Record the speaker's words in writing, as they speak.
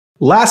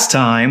Last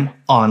time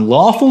on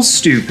Lawful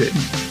Stupid.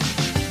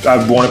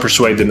 I want to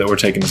persuade them that we're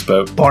taking this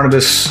boat.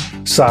 Barnabas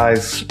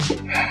sighs.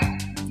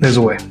 There's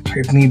a way.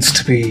 It needs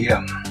to be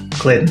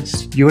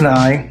cleansed. You and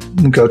I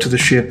go to the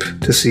ship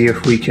to see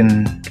if we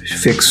can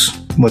fix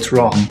what's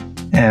wrong.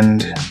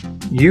 And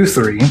you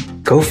three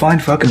go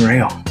find fucking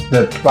Rail.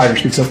 The provider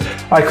speaks up.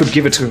 I could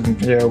give it to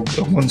him,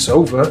 once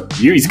over.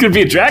 He's going to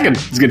be a dragon.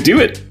 He's going to do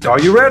it. Are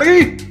you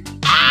ready?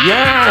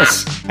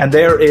 Yes! And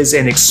there is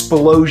an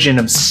explosion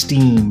of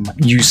steam.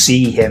 You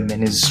see him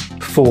in his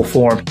full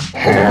form.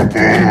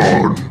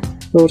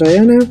 Lord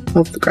Iono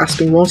of the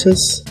Grasping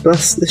Waters,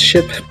 bless this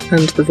ship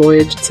and the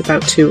voyage it's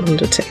about to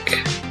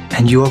undertake.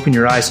 And you open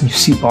your eyes and you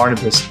see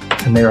Barnabas,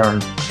 and there are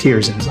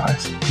tears in his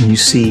eyes. And you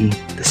see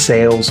the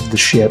sails of the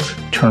ship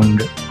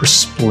turned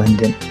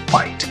resplendent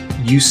white.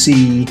 You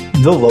see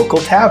the local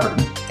tavern,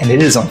 and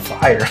it is on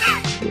fire.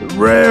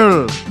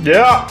 Rail,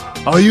 Yeah!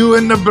 are you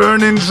in the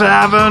burning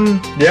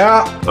tavern?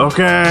 Yeah!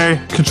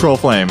 Okay. Control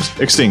flames.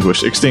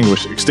 Extinguish,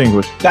 extinguish,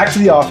 extinguish. Back to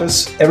the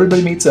office.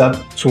 Everybody meets up,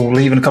 so we'll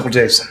leave in a couple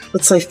days.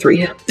 Let's say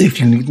 3. If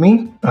you need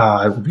me,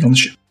 I will be on the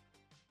ship.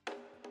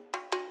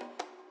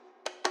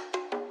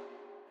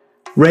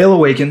 Rail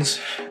awakens,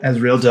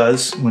 as Rail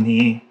does when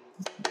he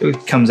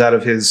comes out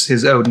of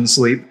his Odin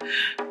sleep,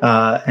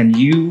 and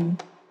you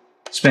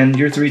spend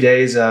your 3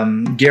 days.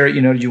 Garrett,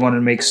 you wanted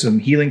to make some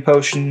healing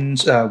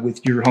potions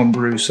with your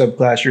homebrew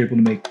subclass. You're able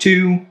to make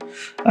 2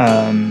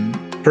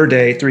 per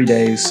day, 3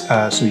 days.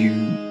 So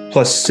you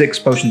plus 6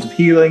 potions of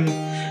healing,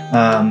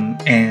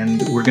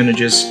 and we're gonna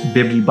just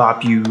bibbity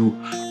bop you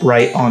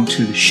right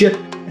onto the ship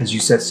as you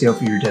set sail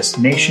for your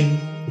destination,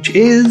 which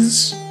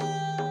is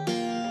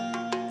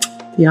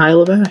The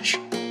Isle of Ash.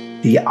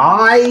 the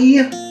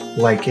eye,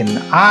 like an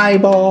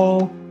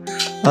eyeball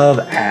of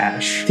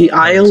ash. The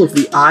Isle of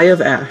the Eye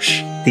of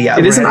Ash.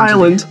 It is an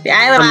island. The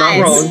Isle of I'm not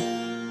Eyes. wrong.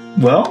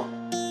 Well,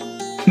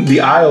 the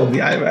Isle of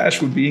the Eye of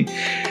Ash would be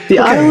The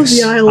Isle of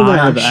the Isle of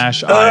Eye of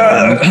Ash. Ash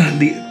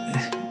Island.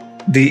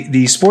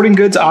 the Sporting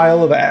Goods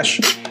Isle of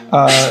Ash.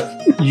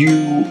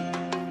 You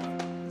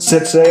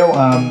set sail.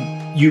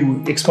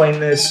 You explain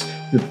this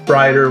to the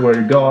proprietor, where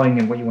you're going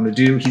and what you want to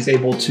do. He's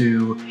able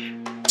to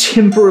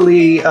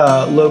temporarily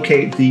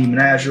locate the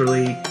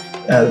menagerie.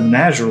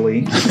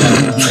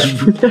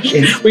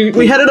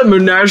 We had it at a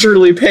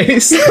menagerie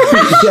pace.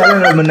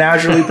 A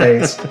menagerie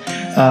pace,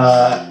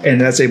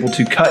 and that's able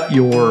to cut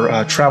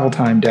your travel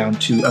time down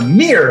to a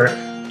mere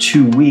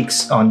 2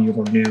 weeks on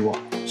your new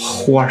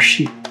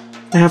horseship.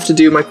 I have to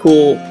do my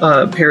cool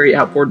Perry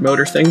outboard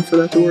motor thing for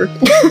that to work.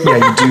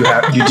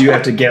 Yeah, you do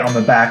have to get on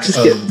the back of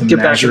the Get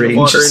back in menagerie the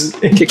water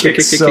and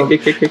kick some.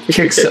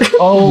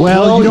 Oh,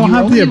 Well, you don't you're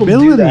have the only able to do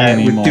ability that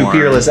with anymore. Do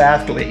Peerless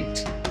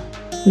Athlete.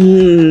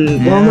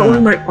 Well, I'm not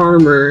wearing my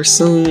armor,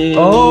 so...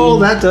 Oh,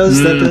 that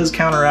does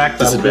counteract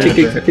that Disadvantage.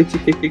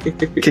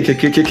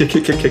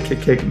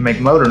 kick,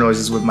 make motor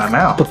noises with my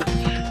mouth.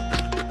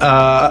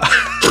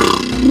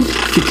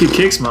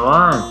 Kicks my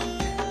mom.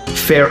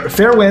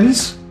 Fair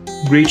winds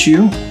greet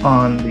you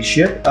on the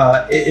ship.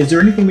 Is there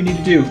anything we need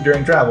to do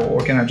during travel,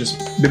 or can I just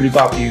bibbity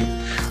bop you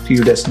to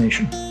your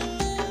destination?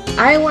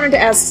 I wanted to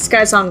ask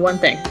Skysong one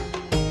thing.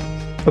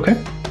 Okay.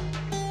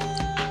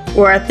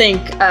 Where I think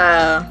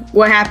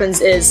what happens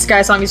is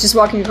Skysong is just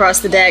walking across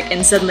the deck,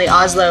 and suddenly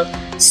Oslo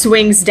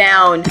swings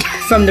down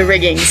from the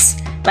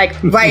riggings, like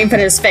right in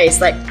front of his face,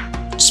 like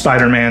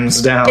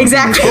Spider-Man's down.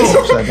 exactly. He's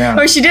upside down.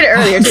 Oh, she did it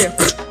earlier too.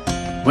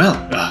 Well,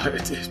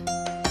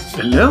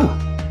 hello.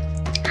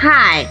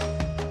 Hi.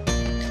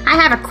 I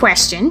have a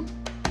question.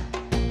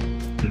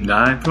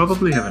 I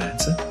probably have an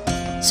answer.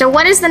 So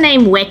what does the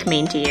name Wick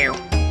mean to you?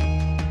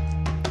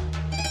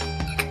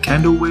 Like a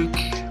candle wick.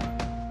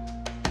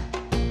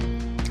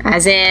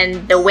 As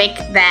in the Wick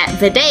that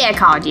Videa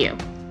called you.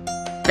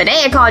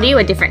 Videa called you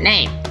a different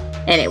name,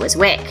 and it was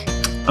Wick.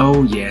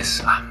 Oh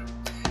yes,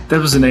 that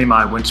was the name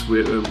I went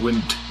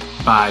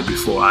by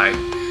before I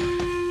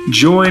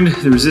joined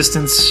the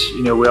Resistance.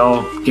 We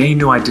all gain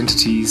new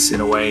identities in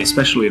a way,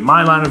 especially in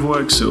my line of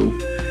work. So,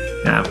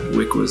 yeah,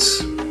 Wick was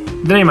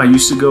the name I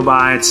used to go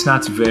by. It's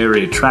not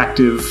very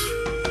attractive,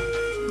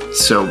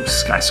 so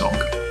Skysong.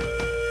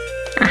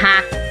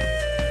 Uh-huh.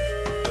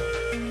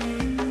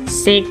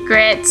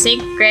 Secrets,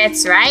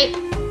 right?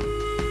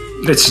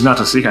 It's not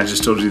a secret. I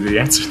just told you the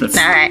answer. That's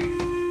Alright.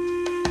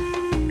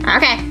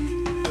 Okay.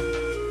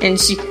 And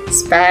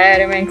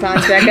Spider-Man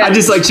climbs back up. I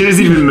just she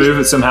doesn't even move.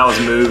 It somehow is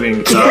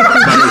moving by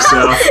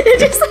herself.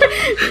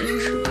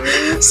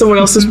 Someone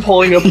else is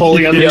pulling a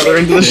pulley on the other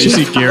end of the You ship.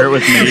 see Garrett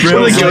with me.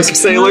 We're the ghost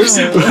sailors.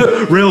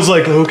 Rail's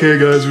like, okay,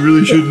 guys, we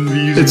really shouldn't be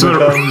using It's my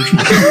what- powers.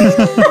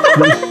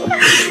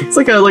 It's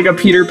like a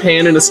Peter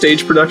Pan in a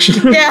stage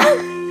production.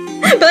 Yeah.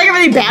 But like a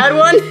really bad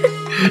one.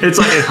 It's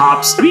like it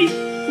hops.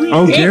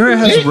 Oh, Garrett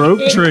has rope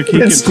trick. He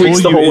It can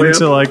squeaks pull the whole you way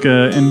into like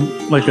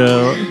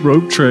a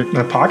rope trick.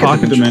 A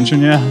pocket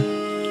dimension. Yeah.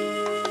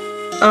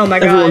 Oh my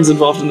god. Everyone's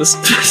involved in this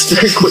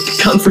very quick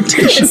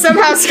confrontation. And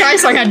somehow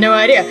Skysong had no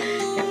idea.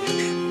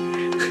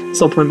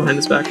 So I'll point behind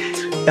his back.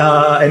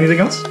 Anything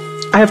else?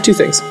 I have 2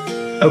 things.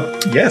 Oh,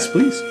 yes,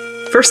 please.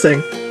 First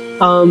thing,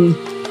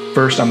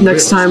 first, I'm the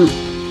Next realist.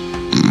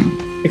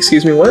 time.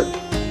 Excuse me, what?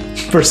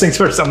 First things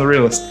first, I'm the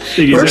realist.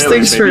 First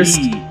things first.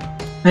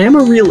 I am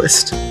a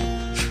realist.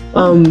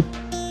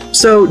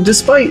 So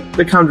despite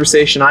the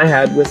conversation I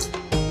had with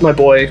my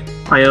boy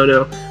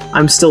Iono,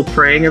 I'm still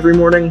praying every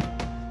morning.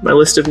 My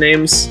list of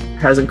names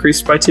has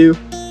increased by 2.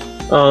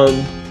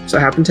 So I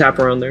happen to tap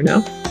around there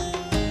now.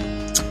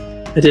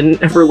 I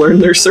didn't ever learn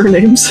their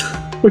surnames,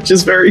 which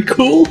is very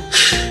cool.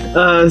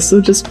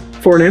 So just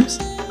 4 names.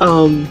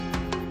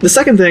 The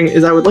second thing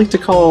is I would like to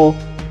call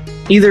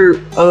either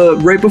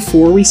right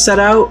before we set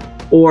out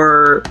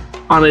or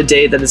on a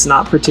day that is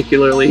not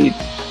particularly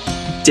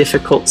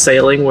difficult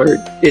sailing where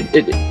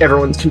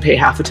everyone can pay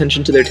half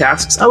attention to their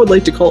tasks. I would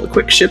like to call a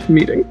quick ship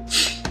meeting.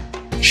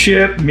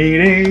 Ship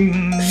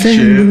meeting. Family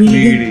Ship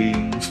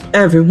meeting. meeting.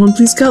 Everyone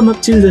please come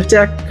up to the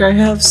deck. I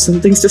have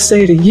some things to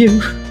say to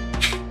you.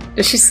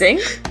 Does she sing?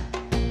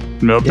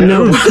 No,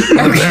 No.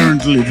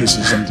 apparently this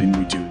is something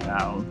we do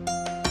now.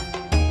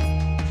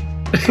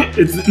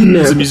 It's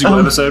a musical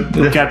episode.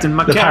 Captain,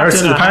 The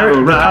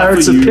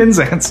pirates of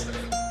Penzance.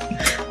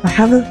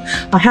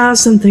 I have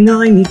something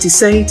I need to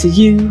say to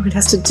you. It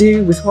has to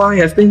do with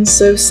why I've been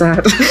so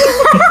sad.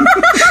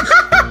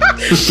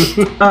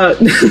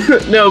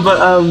 No, but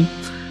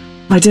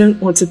I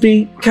don't want to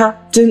be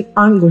captain.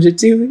 I'm going to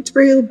do it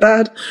real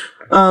bad.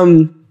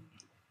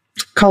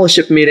 Call a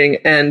ship meeting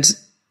and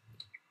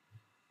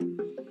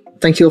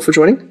thank you all for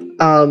joining.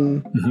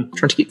 Trying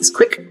to keep this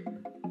quick.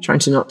 Trying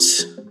to not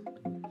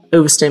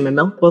overstay my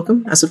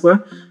welcome, as it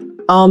were.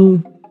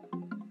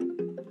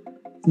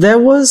 There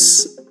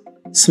was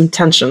some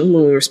tension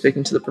when we were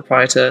speaking to the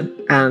proprietor,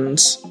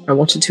 and I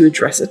wanted to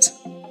address it.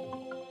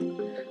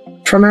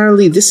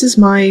 Primarily, this is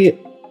my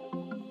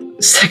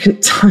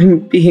second time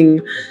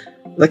being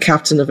the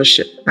captain of a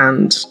ship,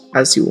 and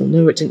as you all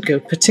know, it didn't go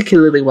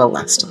particularly well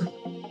last time.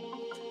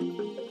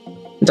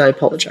 And I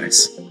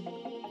apologize.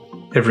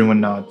 Everyone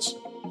nods.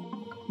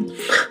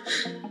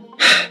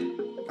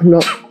 I'm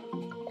not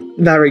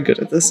very good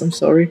at this, I'm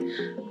sorry.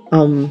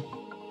 I'm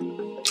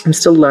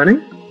still learning,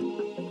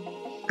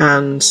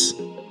 and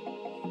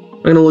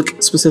I'm going to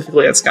look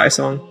specifically at Sky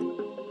Song.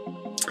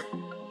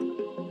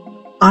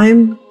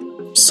 I'm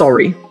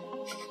sorry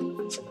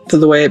for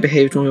the way I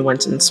behaved when we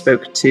went and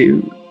spoke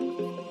to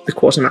the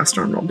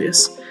quartermaster on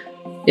Rombius.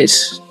 It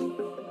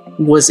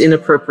was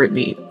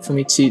inappropriate for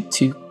me to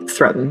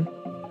threaten.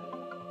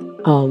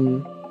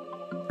 And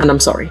I'm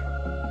sorry.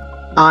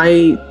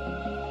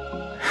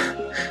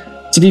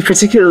 To be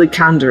particularly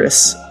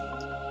candorous,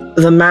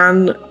 the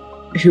man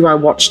who I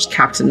watched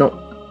captain, not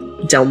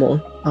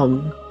Delmore,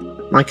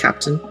 my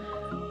captain,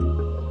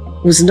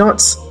 was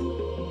not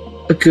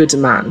a good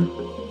man,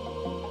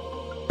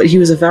 but he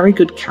was a very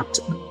good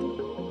captain,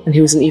 and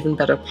he was an even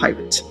better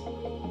pirate.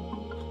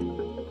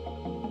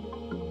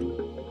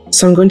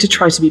 So I'm going to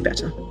try to be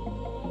better.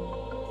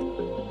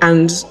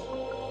 And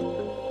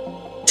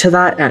to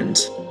that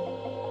end,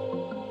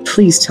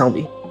 please tell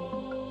me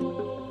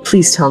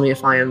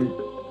if I am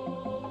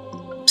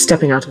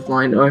stepping out of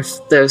line, or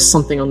if there's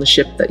something on the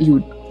ship that you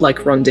would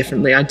like run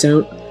differently. I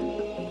don't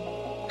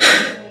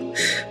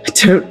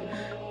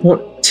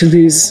want to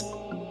lose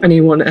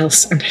anyone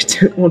else, and I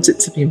don't want it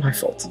to be my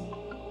fault.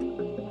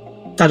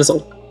 That is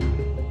all.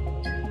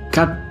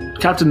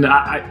 Captain,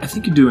 I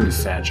think you're doing a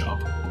fair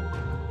job.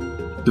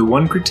 The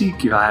one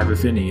critique I have,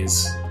 if any,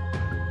 is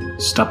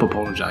stop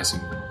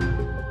apologizing.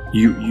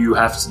 You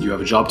have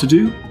a job to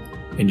do,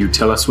 and you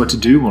tell us what to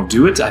do, we'll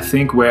do it. I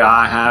think where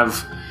I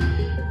have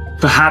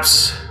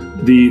perhaps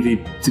the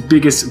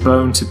biggest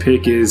bone to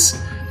pick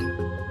is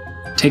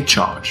take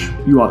charge.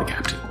 You are the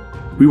captain.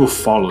 We will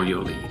follow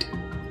your lead.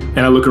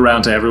 And I look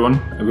around to everyone,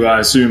 who I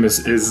assume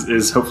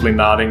is hopefully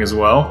nodding as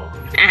well.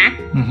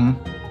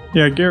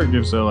 Yeah, Garrett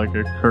gives a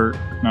curt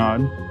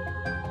nod.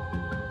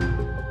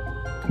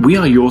 We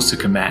are yours to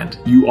command.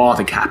 You are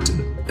the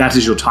captain. That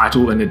is your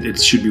title, and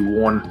it should be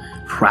worn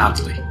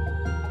proudly.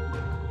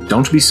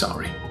 Don't be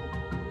sorry.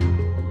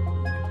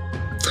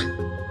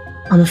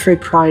 I'm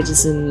afraid pride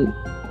is in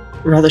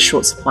rather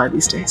short supply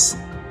these days.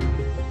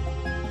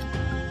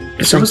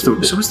 So what's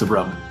the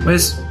rum?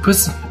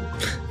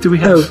 Do we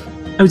have...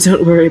 Oh,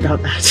 don't worry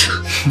about that.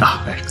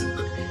 Thanks.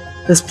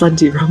 There's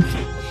plenty of rum.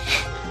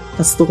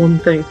 That's the one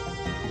thing.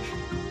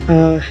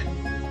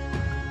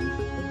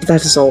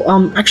 That is all.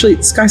 Actually,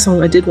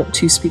 Skysong, I did want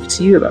to speak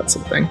to you about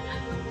something.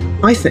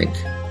 I think,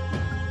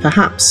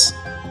 perhaps,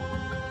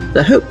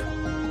 the Hope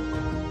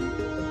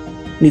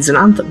needs an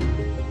anthem.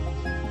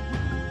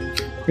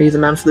 Are you the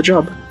man for the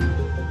job?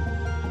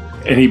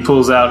 And he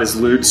pulls out his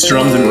lute,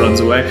 strums, and runs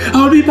away.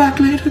 I'll be back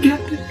later,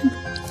 Captain.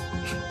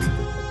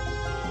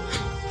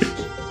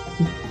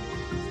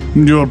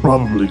 You're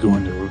probably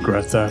going to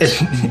regret that.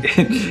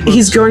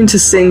 He's going to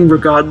sing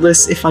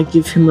regardless. If I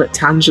give him a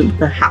tangent,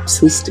 perhaps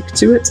he'll stick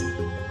to it.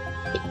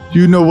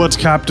 You know what,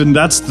 Captain?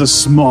 That's the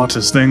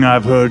smartest thing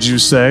I've heard you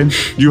say.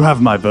 You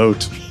have my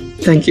vote.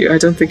 Thank you. I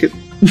don't think it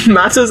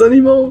matters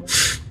anymore.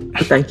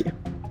 But thank you.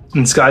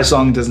 And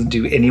Skysong doesn't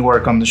do any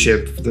work on the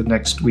ship for the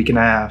next week and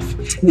a half.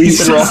 We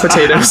eat raw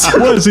potatoes.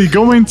 Was he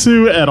going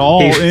to at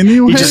all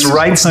anyway? He just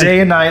writes day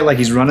and night like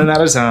he's running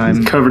out of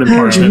time. Covered in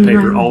parchment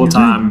paper all the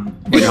time.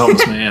 Like a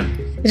homeless man.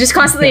 You're just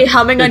constantly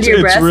humming under your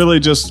breath. It's really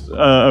just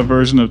a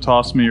version of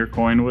Toss Me Your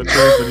Coin with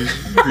her that he's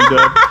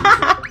redubbed.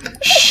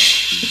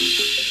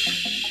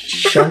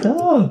 Shut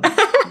up.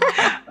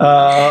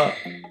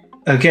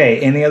 Okay,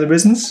 any other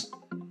business?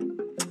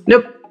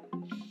 Nope.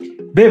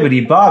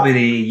 Bibbidi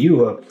bobbidi,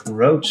 you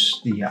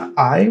approach the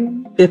Eye.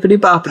 Bippity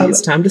boppity,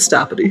 it's time to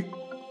stoppity.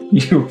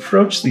 You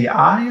approach the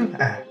Eye of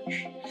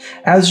Ash.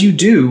 As you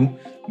do,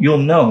 you'll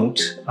note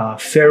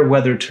fair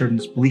weather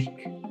turns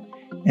bleak,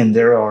 and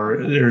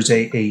there's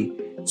a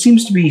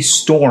seems to be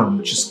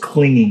storm just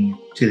clinging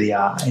to the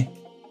eye.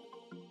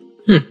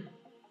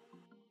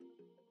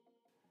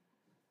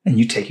 And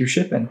you take your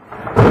ship in.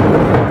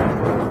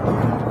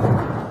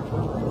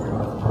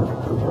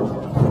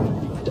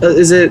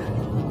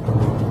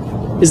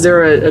 Is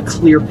there a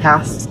clear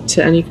path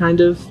to any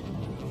kind of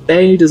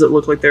bay? Does it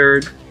look like there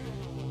are...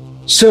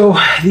 So,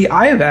 the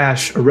Eye of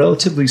Ash, a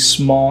relatively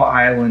small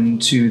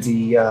island to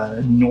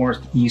the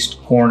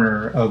northeast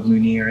corner of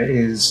Lunir,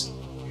 is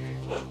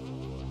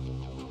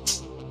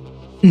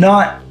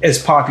not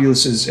as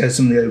populous as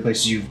some of the other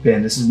places you've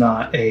been. This is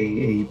not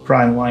a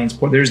Prime Alliance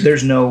port.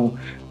 There's no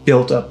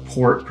built-up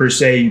port per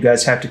se. You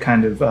guys have to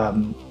kind of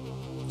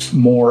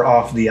moor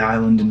off the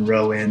island and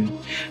row in.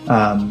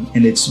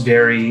 And it's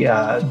very...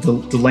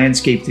 the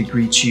landscape that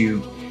greets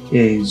you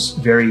is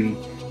very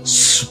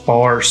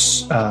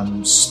sparse,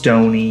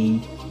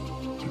 stony,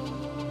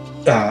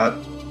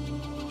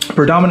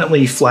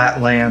 predominantly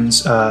flat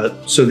lands,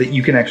 so that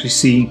you can actually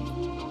see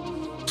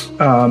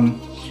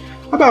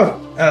about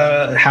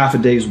half a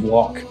day's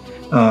walk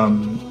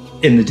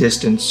in the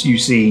distance. You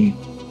see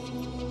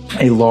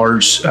a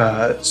large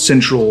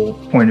central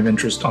point of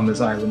interest on this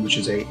island, which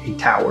is a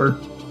tower.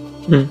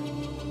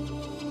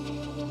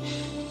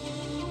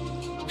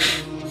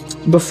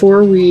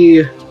 Before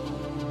we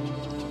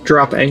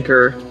drop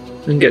anchor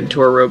and get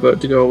into our rowboat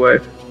to go away,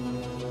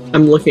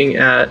 I'm looking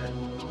at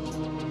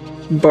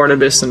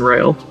Barnabas and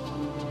Rail.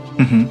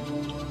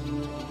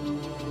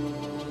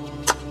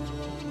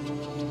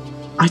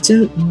 I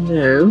don't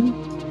know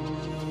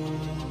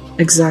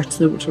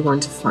exactly what we're going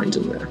to find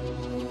in there.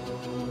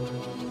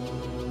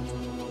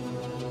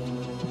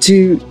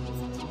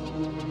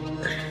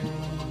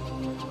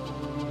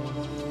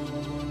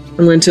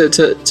 I'm going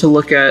to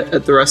look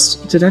at the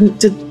rest. Did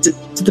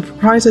the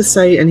proprietor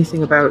say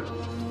anything about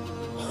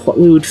what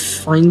we would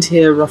find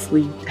here,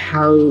 roughly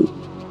how...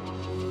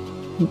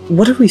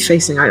 What are we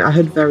facing? I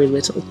heard very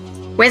little.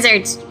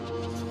 Wizards.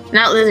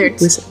 Not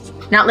lizards. Wizards.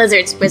 Not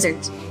lizards.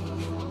 Wizards.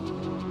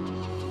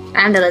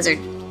 I'm the lizard.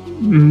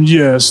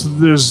 Yes,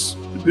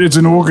 it's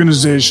an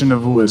organization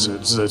of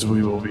wizards that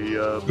we will be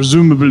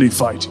presumably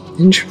fighting.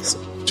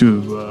 Interesting.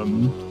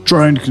 To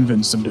try and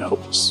convince them to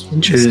help us.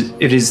 Interesting.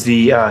 It is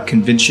the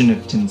Convention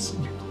of Tinsig.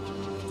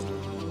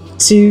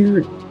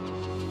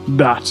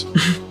 That.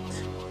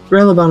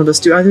 Rail and Barnabas,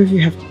 do either of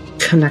you have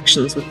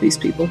connections with these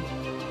people?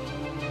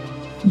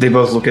 They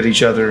both look at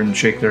each other and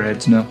shake their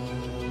heads no.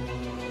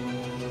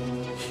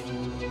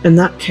 In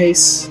that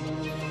case,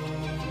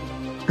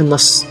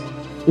 unless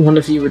one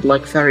of you would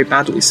like very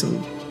badly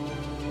some,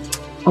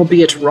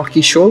 albeit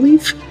rocky shore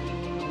leave,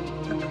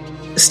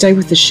 stay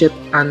with the ship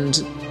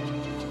and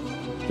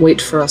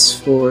wait for us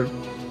for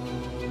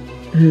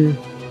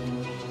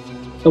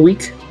a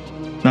week.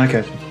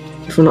 Okay.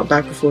 If we're not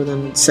back before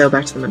then, sail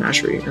back to the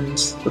menagerie and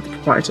let the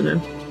proprietor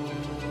know.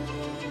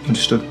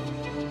 Understood.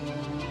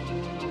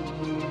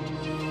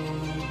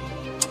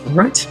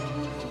 Alright.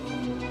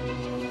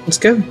 Let's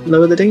go.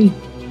 Lower the dinghy.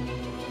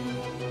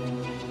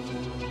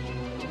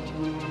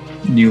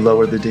 You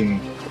lower the dinghy.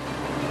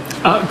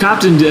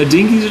 Captain,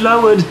 dinghy's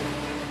lowered.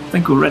 I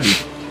think we're ready.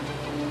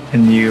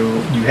 And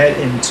you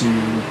head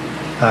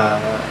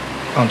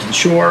onto the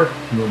shore.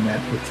 You're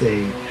met with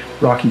a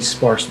rocky,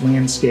 sparse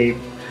landscape.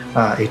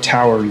 A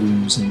tower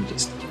looms in the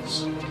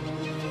distance.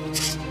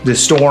 The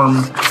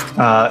storm,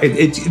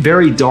 it's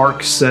very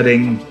dark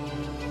setting.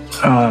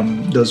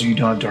 Those of you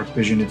who don't have dark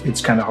vision,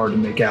 it's kind of hard to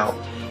make out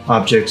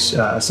objects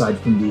aside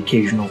from the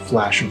occasional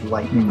flash of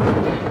lightning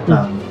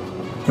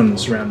from the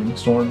surrounding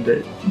storm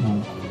that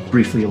will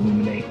briefly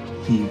illuminate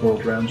the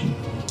world around you.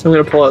 I'm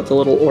going to pull out the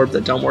little orb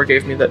that Delmore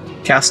gave me that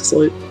casts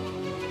light.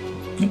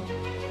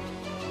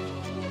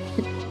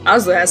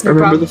 Oslo has no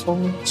Remember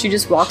problem. the phone? She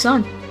just walks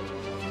on.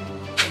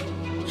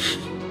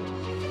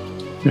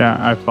 Yeah,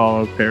 I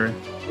follow Perry.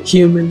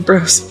 Human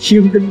bros,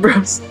 human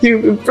bros,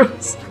 human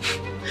bros.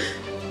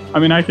 I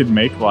mean, I could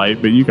make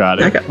light, but you got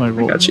it. I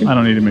got you. I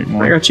don't need to make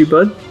more. I got you,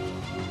 bud.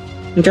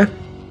 Okay.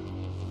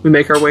 We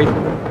make our way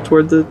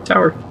toward the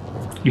tower.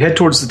 You head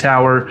towards the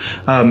tower.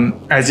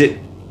 As it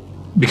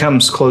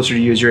becomes closer to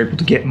you, as you're able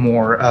to get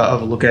more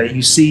of a look at it,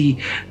 you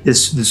see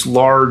this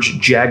large,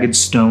 jagged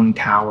stone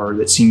tower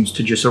that seems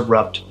to just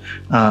erupt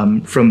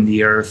from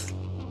the earth.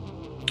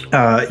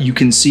 You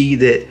can see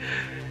that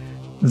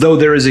though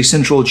there is a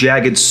central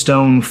jagged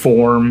stone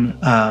form,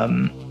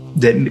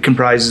 that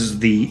comprises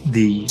the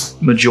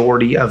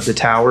majority of the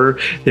tower.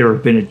 There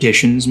have been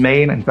additions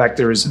made. In fact,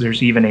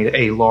 there's even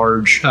a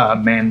large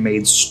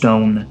man-made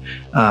stone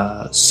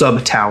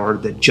sub-tower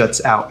that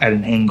juts out at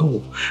an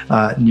angle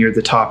near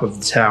the top of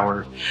the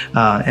tower,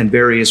 and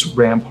various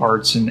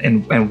ramparts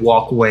and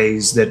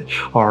walkways that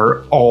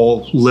are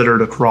all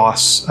littered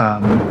across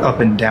up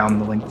and down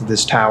the length of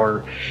this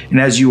tower.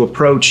 And as you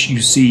approach, you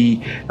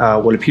see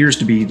what appears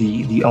to be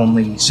the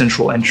only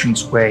central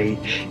entranceway,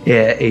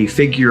 a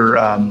figure,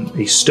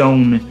 a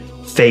stone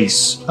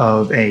face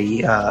of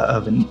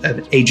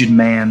an aged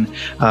man.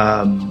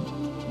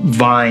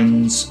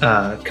 Vines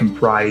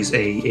comprise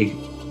a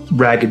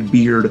ragged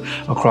beard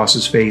across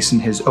his face,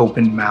 and his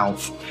open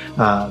mouth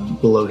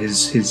below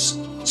his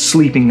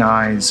sleeping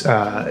eyes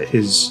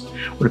is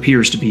what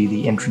appears to be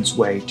the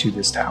entranceway to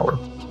this tower.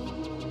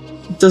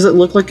 Does it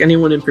look like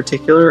anyone in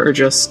particular, or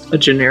just a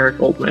generic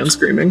old man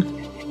screaming?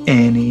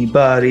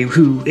 Anybody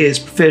who is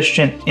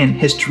proficient in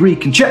history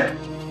can check.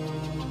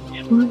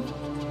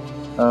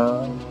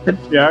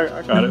 Yeah,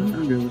 I got it.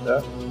 I'm good with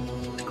that.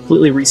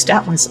 Completely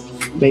restat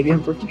myself. Maybe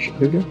I'm proficient.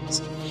 Who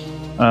knows?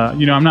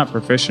 I'm not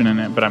proficient in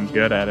it, but I'm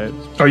good at it.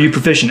 Are you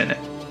proficient in it?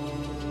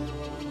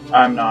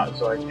 I'm not,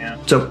 so I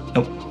can't. So,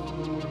 nope.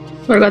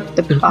 What about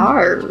the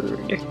bard?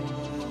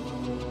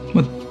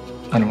 What?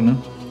 I don't know.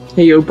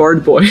 Hey, yo,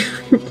 bard boy.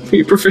 Are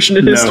you proficient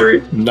in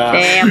history? Nah.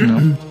 Damn.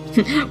 No.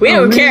 We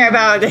don't care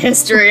about the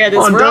history of this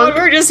On world. dunk.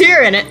 We're just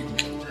hearing it.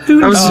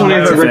 I was just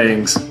wondering if I read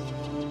things.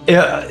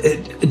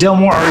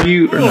 Delmore, are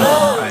you? Or no,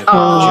 I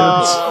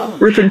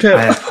apologize. Rip and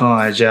I Pip.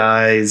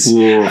 apologize.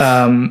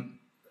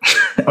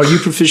 Are you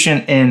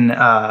proficient in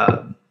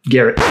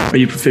Garrett? Are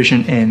you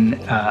proficient in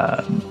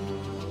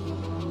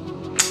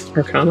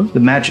Arcana? the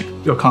magic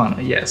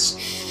arcana? Yes.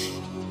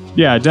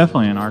 Yeah,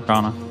 definitely an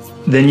Arcana.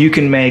 Then you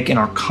can make an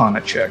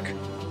arcana check.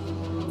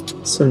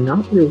 So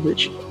not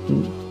religion.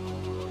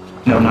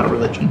 No, not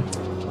religion.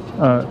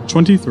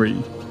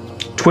 23.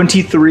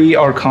 23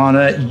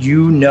 arcana.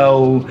 You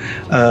know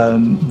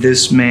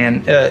this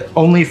man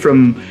only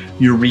from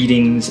your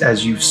readings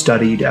as you've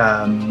studied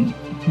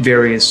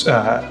various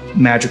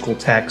magical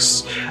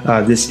texts.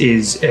 This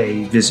is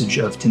a visage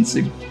of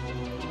Tenzing.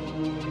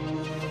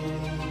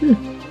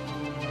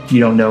 You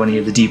don't know any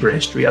of the deeper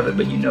history of it,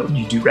 but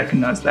you do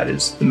recognize that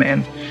is the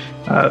man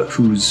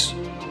whose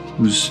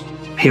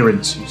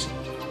parents.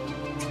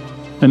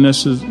 And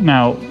this is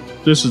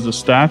a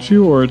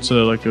statue, or it's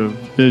like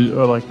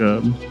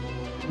a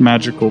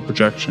magical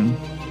projection?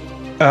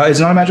 It's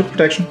not a magical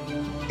protection.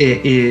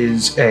 It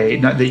is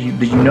not that you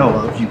know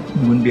of. You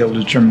wouldn't be able to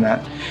determine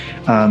that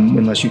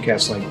unless you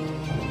cast like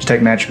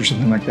detect magic or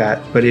something like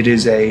that. But it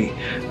is a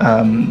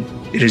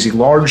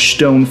large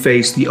stone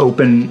face, the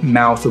open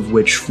mouth of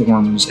which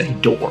forms a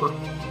door.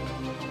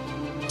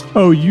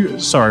 Oh,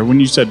 sorry. When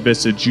you said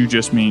visage, you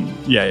just mean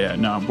yeah.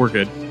 No, we're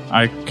good.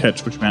 I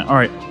catch what you meant. All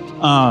right.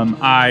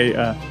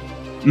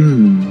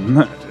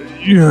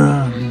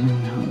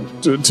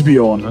 To be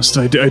honest,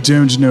 I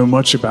don't know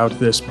much about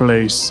this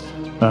place,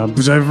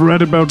 but I've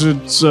read about it,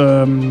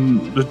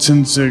 the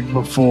Tenzing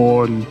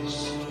before, and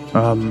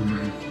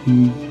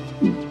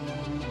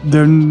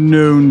they're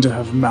known to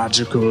have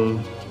magical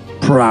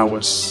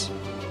prowess,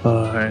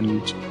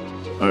 and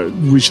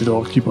we should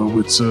all keep our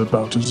wits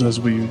about us as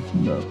we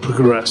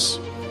progress.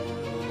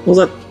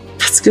 Well,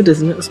 that's good,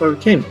 isn't it? That's why we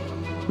came.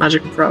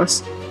 Magic and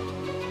prowess.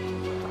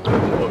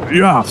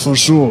 Yeah, for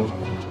sure.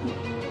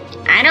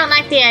 I don't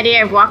like the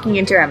idea of walking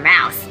into her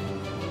mouth.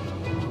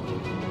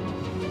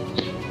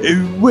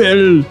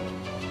 Well,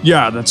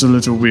 yeah, that's a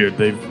little weird.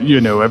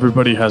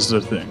 Everybody has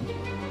their thing.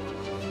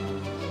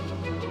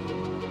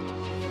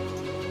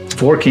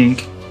 For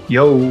kink,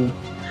 yo.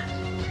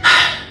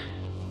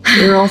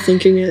 We're all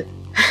thinking it.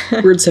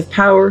 Words have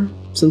power.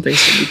 Some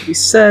things need to be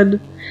said.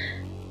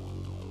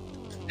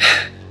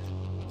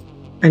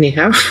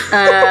 Anyhow.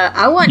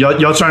 I want.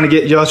 Y'all trying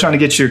to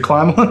get your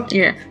climb on?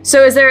 Yeah.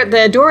 So is there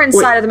the door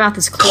inside of the mouth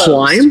is closed?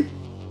 Climb?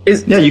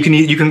 Yeah, you can.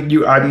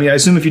 I mean, I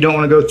assume if you don't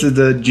want to go through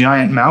the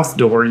giant mouth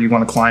door, you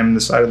want to climb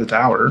the side of the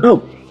tower.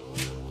 Oh.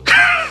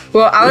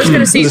 Well, I was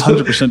going to see.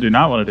 100% do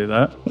not want to do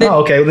that.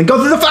 Oh, okay. Well, then go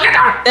through the fucking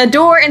door. The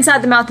door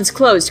inside the mouth is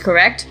closed,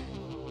 correct?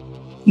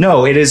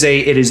 No, it is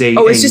a.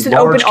 Oh, it's just an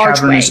large open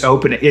cavernous archway.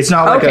 opening. It's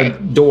not like Okay. a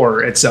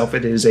door itself.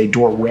 It is a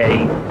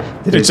doorway.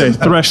 It's a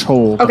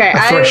threshold. Okay,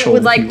 I threshold,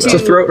 would like if you It's a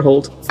to. throat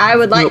hold. I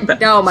would like. No,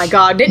 bad. Oh my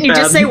god! Didn't you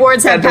just say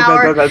words have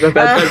power?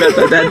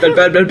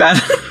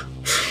 Bad.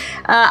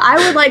 I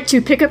would like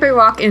to pick up a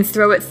rock and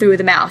throw it through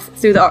the mouth,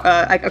 through the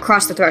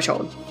across the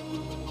threshold.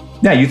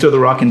 Yeah, you throw the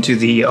rock into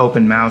the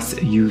open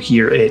mouth. You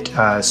hear it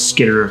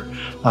skitter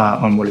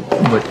on what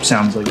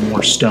sounds like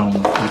more stone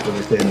deeper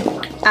within.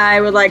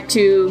 I would like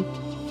to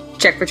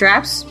check for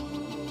traps.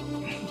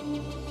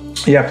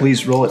 Yeah,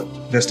 please roll it.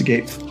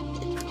 Investigate.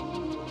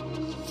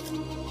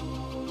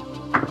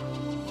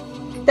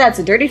 That's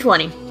a dirty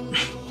 20.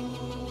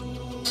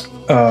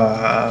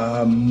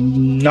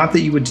 Not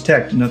that you would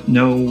detect. No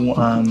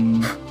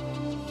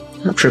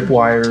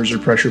tripwires or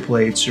pressure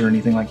plates or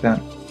anything like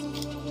that.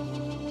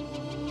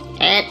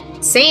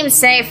 It seems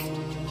safe.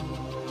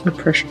 A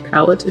pressure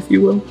pallet, if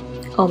you will.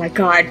 Oh my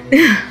god.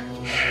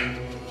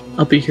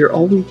 I'll be here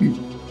all week.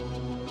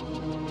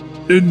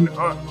 In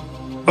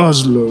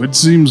Oslo, it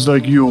seems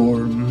like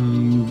you're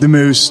the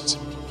most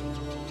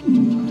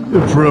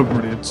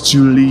appropriate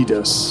to lead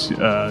us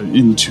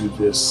into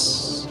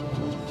this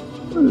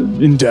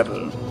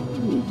endeavor.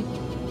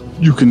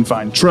 You can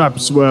find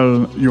traps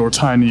well, you're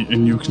tiny,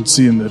 and you can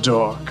see in the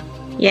dark.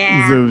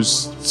 Yeah.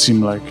 Those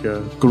seem like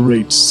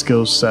great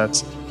skill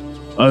sets.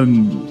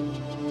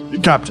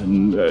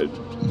 Captain,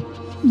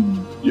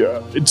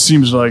 yeah, it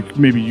seems like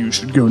maybe you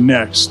should go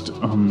next,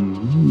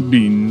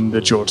 being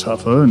that you're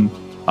tougher and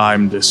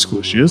I'm the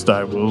squishiest.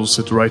 I will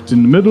sit right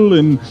in the middle,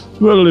 and,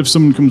 well, if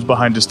someone comes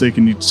behind us, they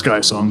can eat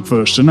Sky Song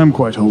first, and I'm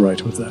quite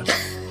alright with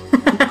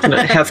that. And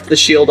I heft the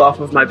shield off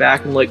of my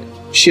back and, like,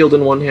 shield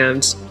in one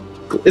hand.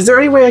 Is there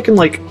any way I can,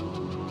 like,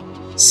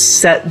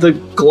 set the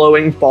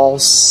glowing ball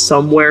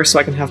somewhere so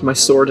I can have my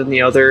sword in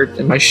the other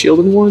and my shield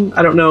in one?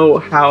 I don't know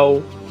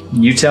how...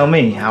 You tell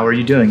me, how are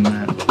you doing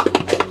that?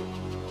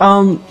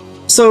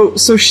 So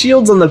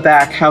shields on the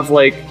back have,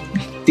 like,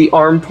 the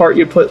arm part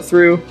you put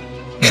through.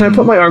 Can I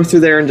put my arm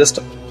through there and just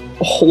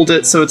hold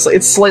it so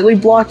it's slightly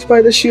blocked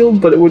by the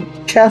shield, but it would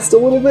cast a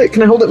little bit?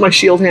 Can I hold it in my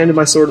shield hand and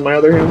my sword in my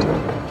other hand?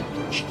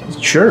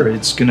 Sure,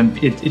 it's gonna.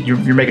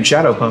 You're making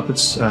shadow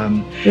puppets.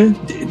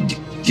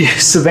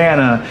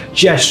 Savannah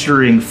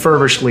gesturing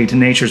feverishly to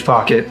nature's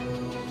pocket.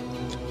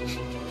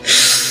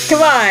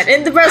 Come on,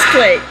 in the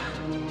breastplate.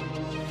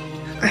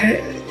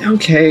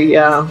 Okay,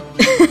 yeah.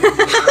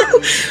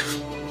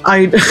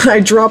 I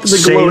drop the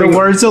Say glowing... the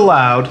words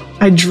aloud.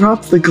 I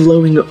drop the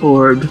glowing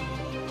orb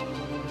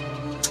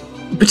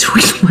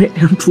between my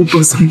ample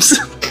bosoms.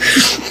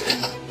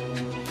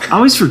 I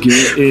always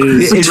forget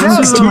is It's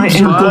just my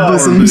ample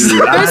bosoms.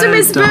 Bosom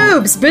is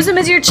boobs. Bosom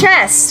is your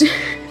chest.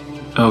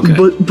 Okay.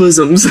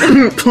 Bosoms,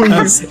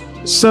 please.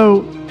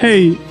 So,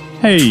 hey,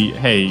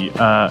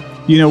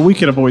 we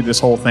could avoid this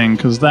whole thing,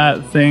 because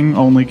that thing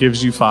only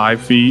gives you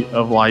 5 feet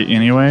of light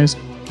anyways.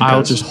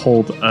 I'll just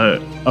hold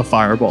a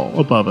fireball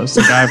above us.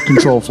 Like, I have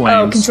control flames.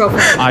 Oh, control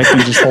flame. I can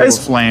just hold a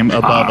flame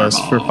above us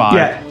for 5.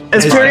 Yeah.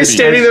 As As- Perry's as-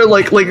 standing there,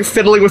 like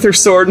fiddling with her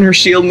sword and her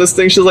shield and this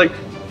thing, she's like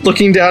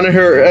looking down at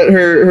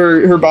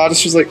her bodice.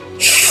 She's like,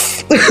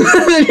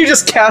 and then you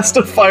just cast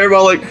a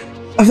fireball. Like,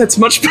 oh, that's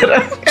much better.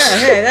 Yeah,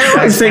 hey, that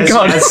works. Thank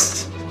God.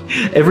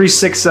 Every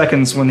 6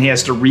 seconds when he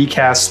has to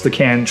recast the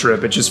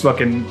cantrip, it just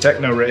fucking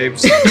techno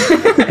raves.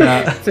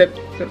 Flip.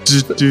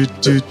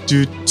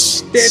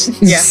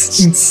 Yeah.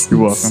 You're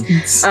welcome.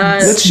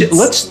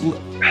 Let's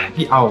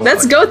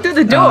Let's go through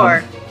the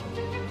door.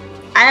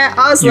 You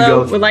Oslo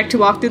go. would like to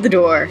walk through the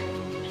door.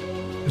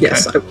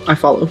 Yes, I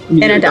follow.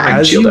 And I die.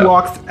 As shield you out.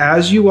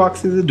 walk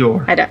through the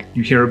door, I die.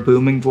 you hear a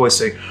booming voice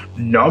say,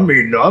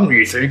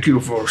 "Nummy, thank you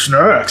for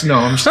snacks." No,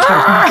 I'm just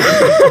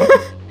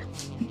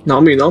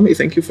Nami,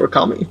 thank you for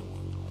coming.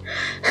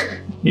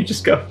 You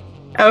just go.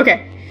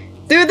 Okay.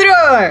 Through the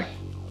door.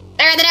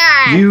 There the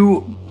door.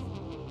 You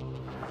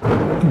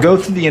go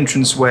through the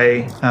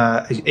entranceway,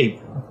 a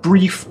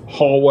brief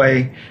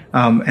hallway,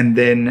 and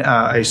then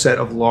a set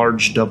of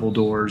large double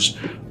doors,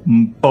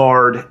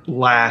 barred,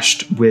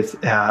 lashed with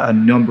a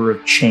number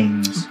of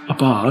chains. A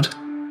bard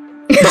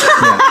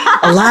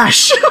A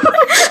lash.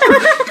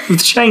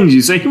 with chains.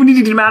 You say we need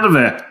to get him out of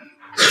there.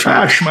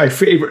 That's my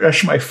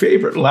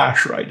favorite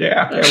lash right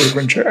there. That was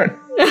return.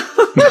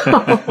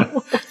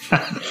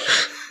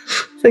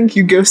 Thank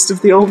you, ghost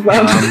of the old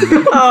man.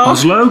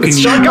 Oslo, can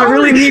you? I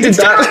really needed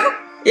that.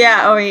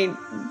 Yeah, I mean,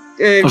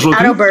 Oslo,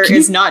 can Adalbert you-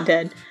 is not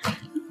dead.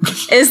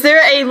 Is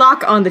there a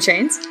lock on the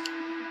chains?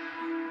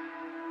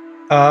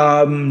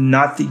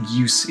 Not that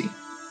you see.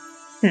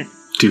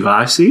 Do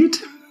I see it?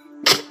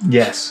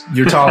 Yes,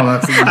 you're tall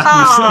enough.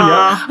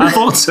 That I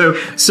thought so.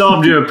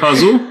 Solved your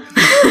puzzle.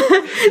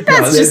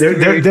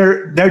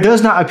 there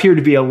does not appear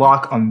to be a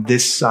lock on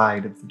this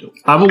side of the door.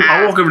 I'll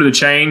walk over to the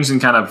chains and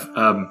kind of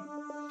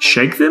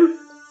shake them.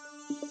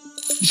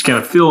 Just kind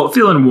of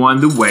feel in one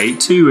the weight,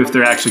 two if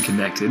they're actually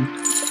connected.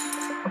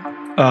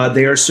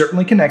 They are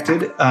certainly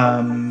connected.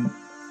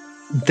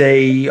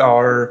 They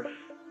are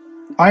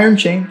iron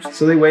chains,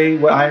 so they weigh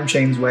what iron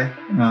chains weigh.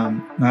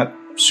 Not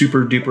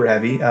super duper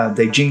heavy.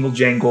 They jingle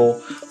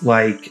jangle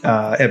like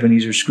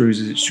Ebenezer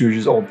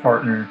Scrooge's old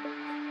partner,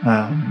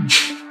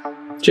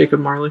 Jacob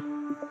Marley.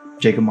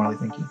 Jacob Marley.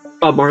 Thank you.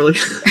 Bob Marley.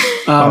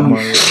 Bob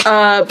Marley.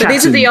 But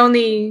these are the Captain.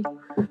 only...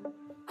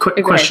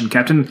 Quick question,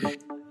 Captain.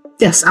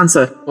 Yes,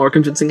 answer. Or a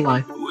convincing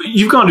lie.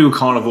 You've gone to a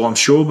carnival, I'm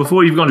sure.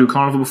 You've gone to a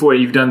carnival before.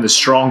 You've done the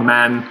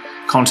strongman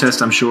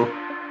contest, I'm sure.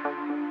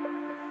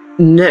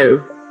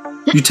 No.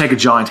 You take a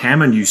giant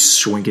hammer and you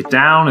swing it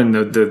down, and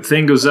the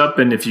thing goes up,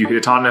 and if you hit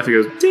it hard enough, it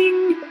goes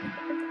ding.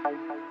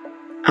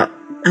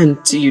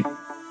 And do you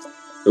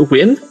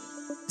win?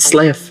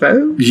 Slay a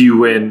foe? You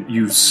win.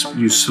 You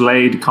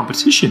slayed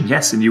competition,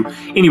 yes. And you.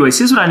 Anyways,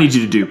 here's what I need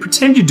you to do.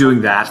 Pretend you're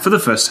doing that for the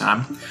first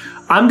time.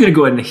 I'm going to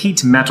go ahead and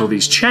heat metal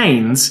these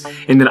chains,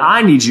 and then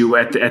I need you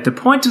at the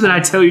point that I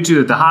tell you to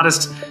at the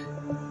hottest,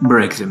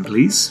 break them,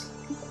 please.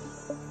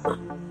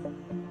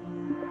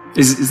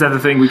 Is that the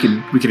thing we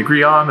can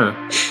agree on? Or?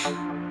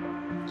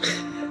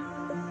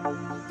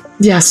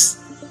 Yes.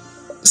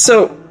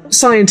 So,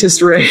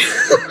 Scientist Ray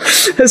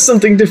has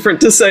something different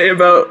to say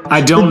about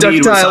I don't the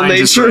need ductile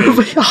Scientist nature Ray.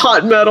 of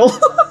hot metal.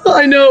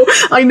 I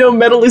know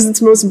metal is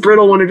its most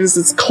brittle when it is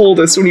its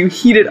coldest. When you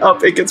heat it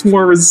up, it gets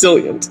more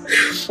resilient.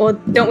 Well,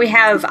 don't we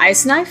have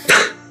ice knife?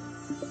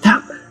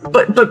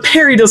 But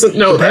Perry doesn't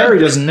know that. Perry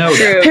doesn't know that.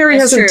 True, Perry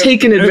that's hasn't true.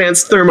 taken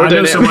advanced I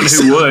know someone thermodynamics.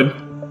 who would.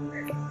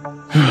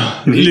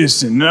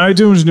 Listen, I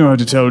don't know how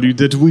to tell you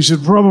that we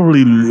should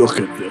probably look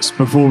at this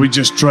before we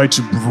just try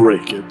to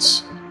break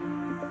it.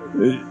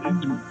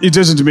 It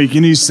doesn't make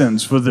any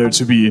sense for there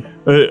to be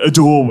a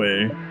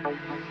doorway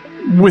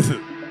with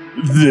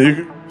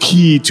the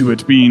key to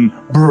it being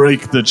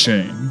break the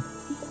chain.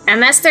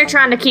 Unless they're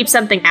trying to keep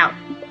something out.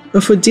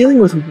 If we're dealing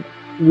with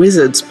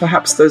wizards,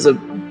 perhaps there's a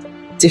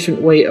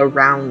different way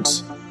around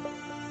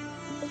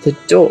the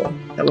door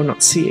that we're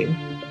not seeing.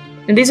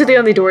 And these are the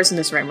only doors in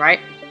this room, right?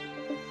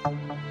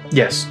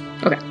 Yes.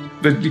 Okay.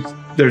 But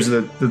there's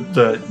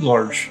the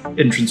large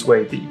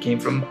entranceway that you came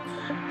from.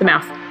 The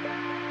mouth.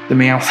 The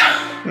mouth.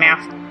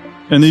 Mouth.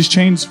 And these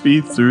chains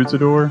feed through the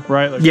door,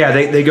 right? Like, Yeah,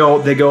 they go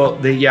on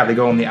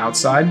the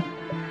outside.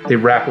 They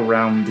wrap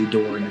around the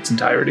door in its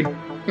entirety.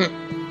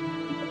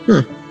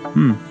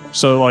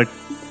 So, like,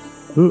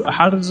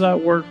 how does that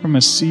work from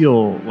a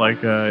seal,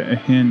 like a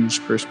hinge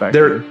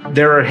perspective?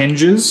 There are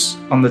hinges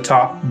on the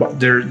top.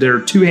 There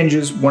are two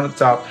hinges, one at the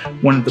top,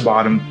 one at the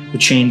bottom. The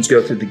chains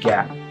go through the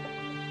gap.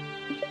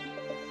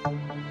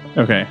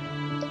 Okay.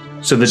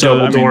 So the So,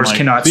 double I mean, doors like,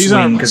 cannot these swing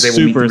aren't because they will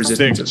meet the super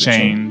resistance thick of the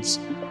chain. chains.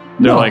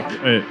 They're No.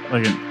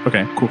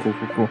 okay,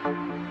 cool.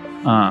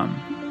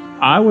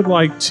 I would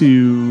like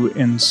to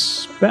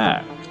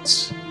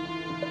inspect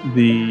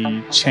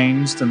the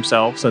chains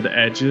themselves at the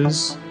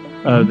edges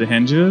of the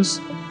hinges,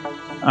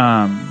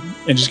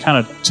 and just kind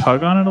of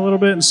tug on it a little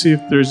bit and see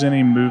if there's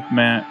any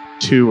movement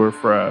to or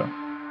fro.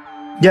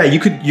 Yeah, you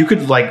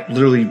could like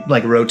literally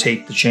like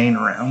rotate the chain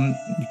around.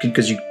 You could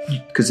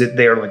because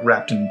they are like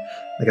wrapped in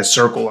like a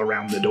circle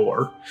around the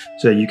door,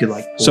 so you could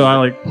like. So I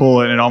like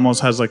pull it, and it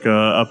almost has like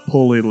a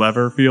pulley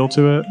lever feel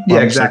to it. Yeah,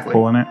 I'm just, like, exactly.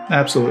 pulling it.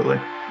 Absolutely.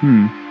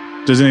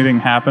 Does anything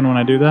happen when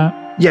I do that?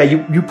 Yeah,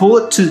 you pull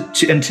it to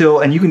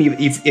until, and you can even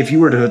if you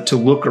were to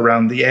look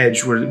around the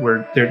edge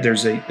where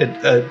there's a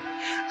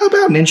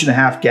about an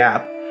 1.5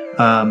 gap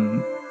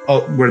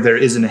where there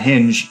isn't a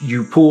hinge.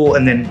 You pull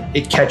and then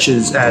it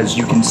catches as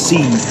you can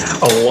see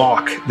a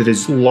lock that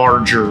is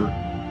larger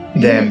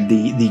than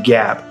the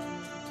gap.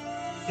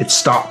 It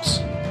stops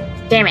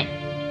Damn it.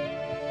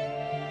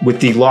 with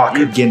the lock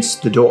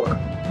against the door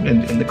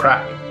in the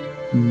crack.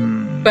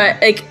 But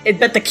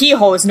but the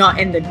keyhole is not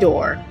in the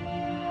door.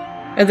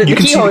 You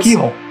can see the is-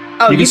 keyhole.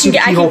 Oh, You can see the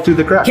keyhole through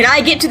the crack. Can I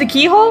get to the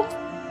keyhole?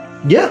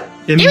 Yeah,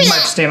 it me might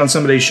that. stand on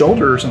somebody's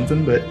shoulder or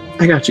something, but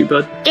I got you,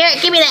 bud.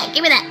 Give me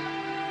that.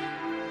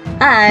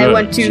 I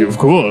want to. Of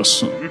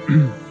course.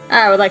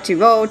 I would like to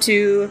roll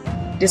to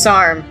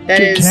disarm. That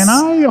is. Can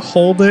I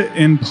hold it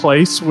in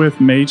place with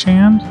Mage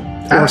Hand? Or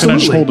can I just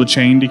Absolutely. hold a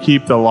chain to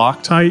keep the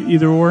lock tight,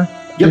 either or?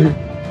 yep,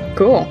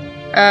 Cool.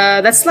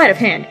 That's sleight of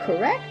hand,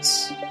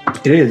 correct?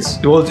 it is.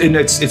 Well,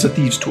 it's a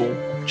thieves' tool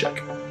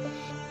check.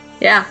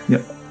 Yeah.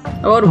 Yep.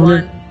 I rolled a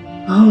 1.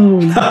 Oh,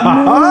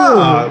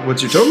 no.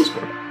 What's your total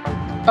score?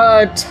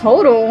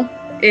 Total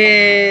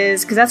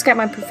is because that's got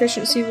my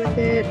proficiency with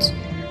it.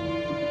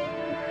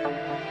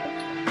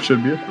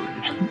 Should be a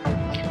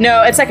 3.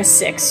 No, it's like a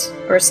 6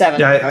 or a 7.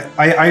 Yeah,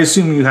 I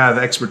assume you have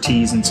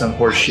expertise in some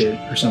horse shit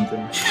or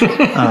something.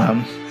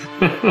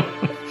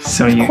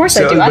 So of course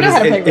I do. I but know how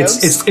to is- play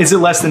it's, rogues. is it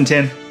less than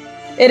 10?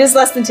 It is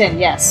less than 10.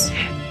 Yes.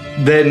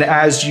 Then,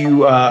 as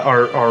you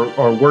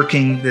are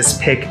working this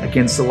pick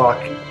against the lock,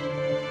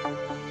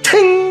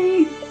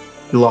 ting!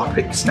 The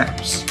lockpick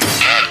snaps.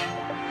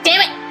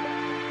 Damn it.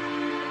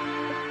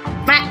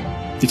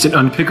 What? It's an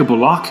unpickable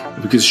lock,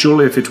 because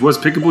surely if it was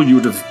pickable, you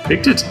would have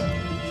picked it.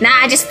 Nah,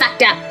 I just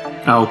fucked up.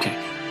 Oh, okay.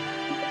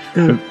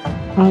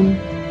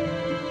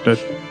 That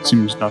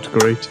seems not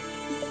great.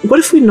 What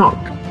if we knock?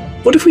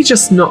 What if we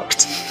just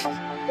knocked?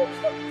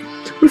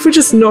 What if we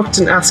just knocked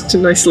and asked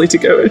nicely to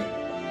go in?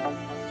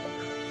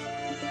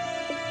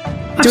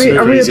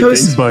 Are we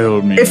opposed? By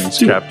all means,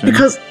 Captain.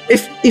 Because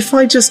if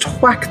I just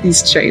whack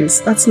these chains,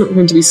 that's not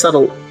going to be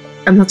subtle,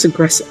 and that's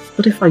aggressive.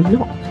 But if I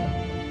knock,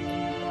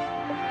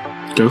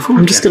 Go for it.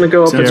 I'm just going to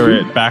go up. Sounds And, good.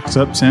 Garrett backs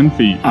up 10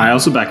 feet. I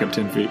also back up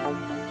 10 feet.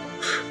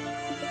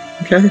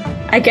 okay,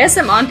 I guess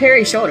I'm on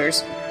Perry's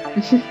shoulders.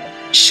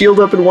 shield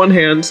up in one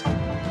hand.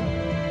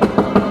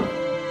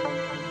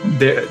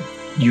 There,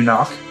 you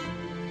knock,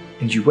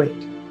 and you wait.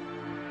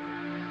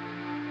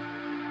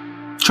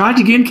 Try it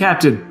again,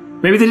 Captain.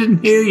 Maybe they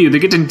didn't hear you. They're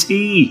getting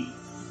tea.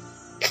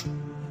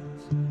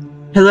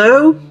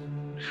 Hello?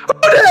 Oh,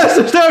 yes,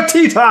 it's now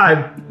tea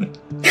time!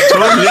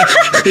 Totally.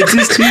 It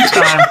is tea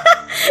time.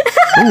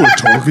 Oh, a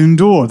talking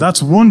door.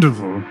 That's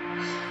wonderful.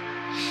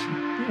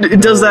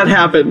 Does that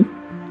happen?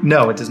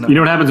 No, it does not. You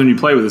know what happens when you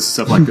play with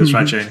stuff like this,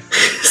 right, Shane?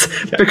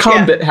 The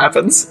combat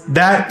happens.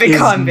 That Big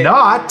is convict.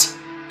 not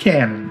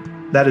canon.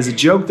 That is a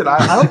joke that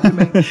I like to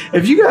make.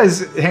 If you guys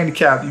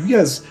handicap, if you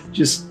guys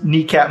just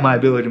kneecap my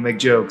ability to make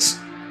jokes,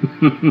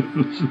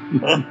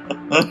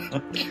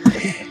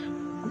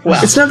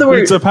 Well, it's not that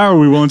It's a power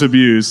we won't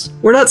abuse.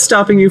 we're not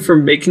stopping you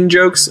from making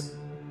jokes.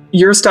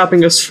 You're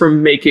stopping us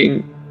from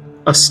making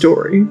a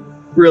story.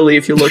 Really,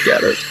 if you look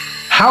at it.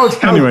 How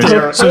Anyway,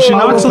 dare so she I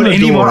knocks will on put the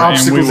any more door and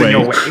obstacles we in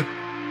your wait. way.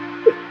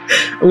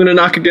 I'm gonna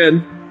knock again.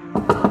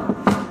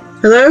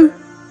 Hello?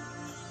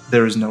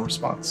 There is no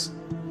response.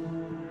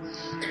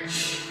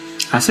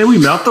 I say we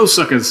melt those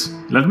suckers.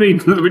 Let me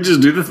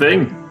just do the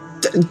thing.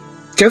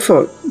 Go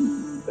for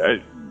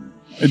it.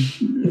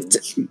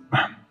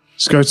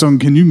 Skysong,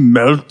 can you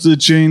melt the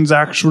chains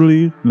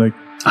actually? Like,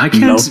 I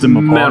can't melt them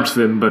apart? melt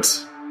them,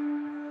 but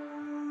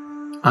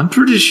I'm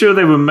pretty sure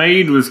they were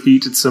made with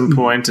heat at some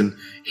point, and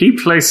he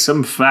placed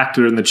some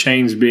factor in the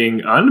chains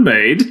being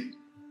unmade.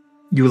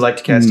 You would like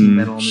to cast heat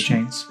metal on the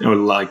chains. I would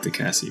like to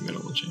cast heat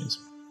metal on the chains.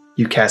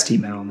 You cast heat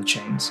metal on the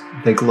chains.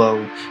 They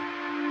glow.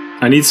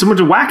 I need someone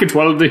to whack it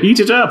while they heat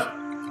it up.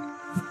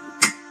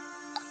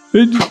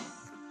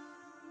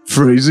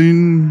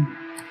 Phrasing.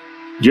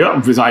 Yeah,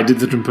 because I did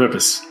that on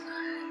purpose.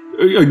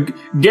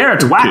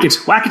 Garrett, whack it.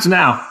 Whack it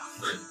now.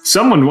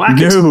 Someone whack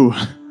it. No.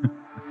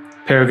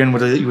 Peregrine,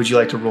 would you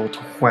like to roll to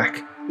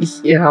whack?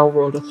 Yeah, I'll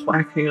roll to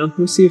whack. Hang on. Let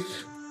me see if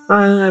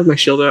I have my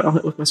shield out. I'll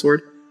hit with my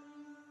sword.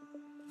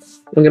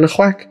 I'm gonna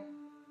whack.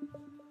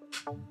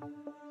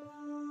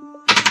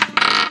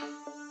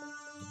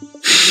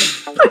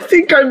 I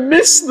think I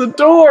missed the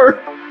door.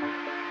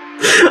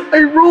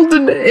 I rolled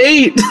an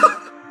 8.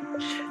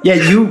 Yeah,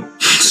 you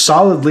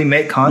solidly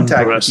make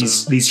contact with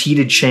Impressive. these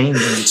heated chains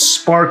and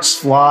sparks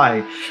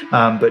fly,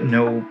 but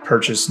no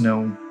purchase,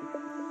 no.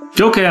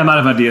 Okay, I'm out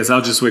of ideas.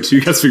 I'll just wait till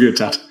you guys figure it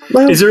out.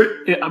 Well- Is there?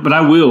 But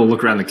I will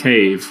look around the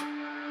cave,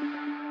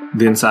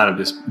 the inside of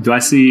this. Do I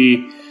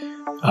see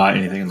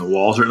anything in the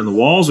walls? Or in the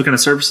walls, what kind of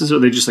surfaces are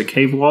they? Just like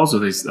cave walls? Are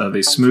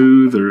they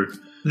smooth or?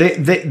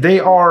 They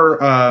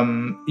are.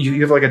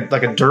 You have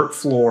like a dirt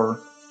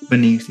floor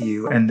beneath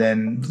you, and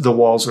then the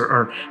walls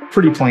are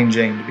pretty plain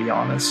Jane, to be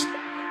honest.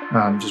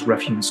 Just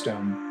rough-hewn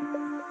stone.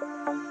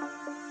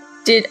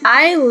 Did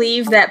I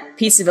leave that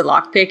piece of a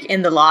lockpick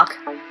in the lock?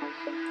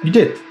 You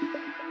did.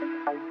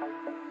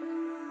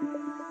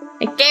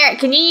 Hey, Garrett,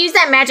 can you use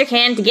that magic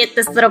hand to get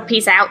this little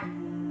piece out?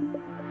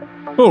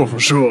 Oh, for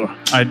sure.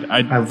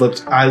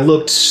 I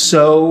looked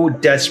so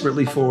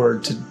desperately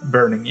forward to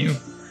burning you.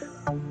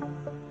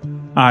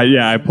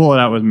 Yeah, I pull it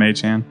out with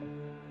Mage Hand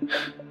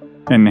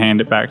and hand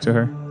it back to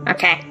her.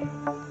 Okay.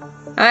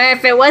 Or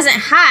if it wasn't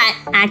hot,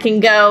 I can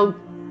go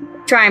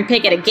try and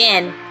pick it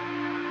again.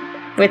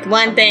 With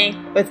one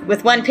thing,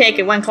 with one pick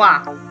and one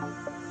claw.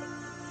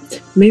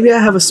 Maybe I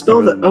have a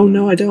spell that. Oh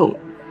no, I don't.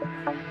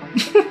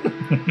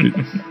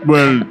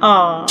 Well,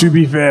 Oh. to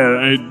be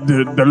fair,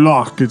 the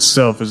lock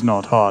itself is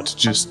not hot,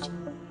 just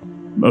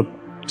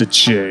the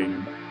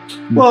chain.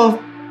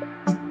 Well,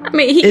 I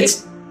mean, he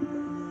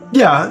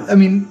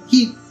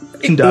he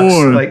conducts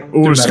Or through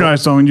metal.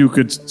 Skysong, you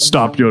could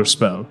stop your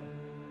spell.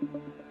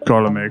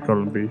 Column A,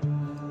 column B.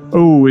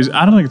 Oh,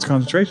 I don't think it's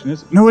concentration,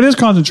 is it? No, it is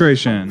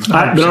concentration.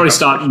 But it already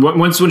stopped.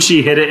 Once when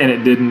she hit it and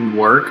it didn't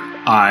work,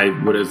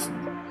 it would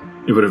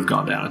have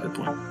gone down at that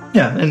point.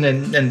 Yeah, and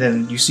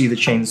then you see the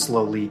chains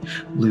slowly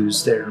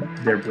lose their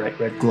bright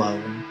red glow.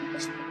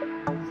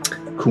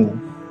 Cool.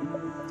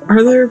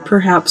 Are there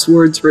perhaps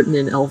words written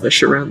in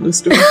Elvish around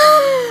this door?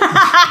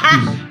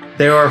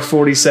 There are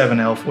 47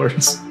 elf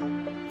words.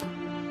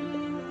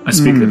 I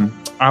speak them.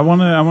 I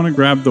wanna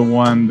grab the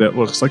one that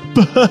looks like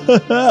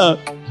fuck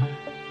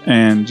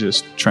and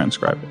just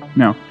transcribe it.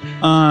 No.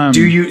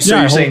 Do you? So I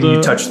you're hold saying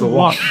you touch the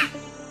wall?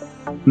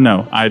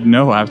 No,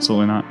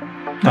 absolutely not.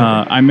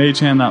 I mage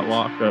hand that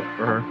lock up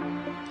for her.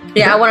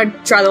 Yeah, I want to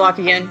try the lock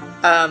again.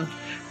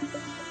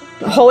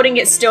 Holding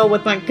it still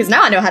with one, because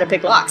now I know how to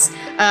pick locks.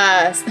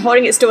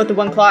 Holding it still with the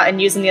one claw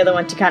and using the other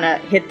one to kind of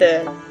hit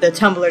the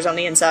tumblers on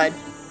the inside.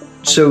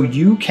 So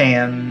you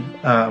can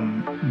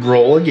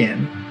roll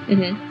again.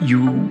 Mm-hmm.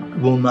 You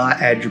will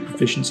not add your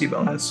proficiency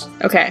bonus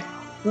Okay.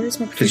 What is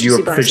my because you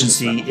have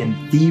proficiency bonus?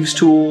 proficiency in thieves'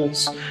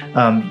 tools.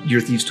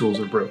 Your thieves' tools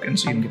are broken,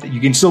 so you can get that. You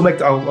can still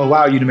I'll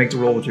allow you to make the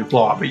roll with your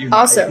claw, but you're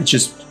Also- not, it's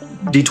just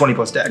D20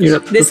 plus dex. You're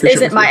not This proficient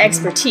isn't with my it.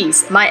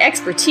 expertise. My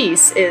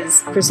expertise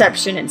is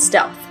perception and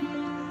stealth.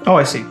 Oh,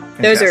 I see.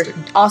 Those are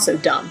Fantastic. also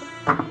dumb.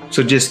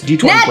 So just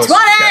D20 Nat plus 20!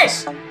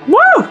 dex. Woo!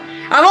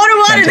 I'm on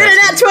one and did a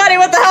nat 20.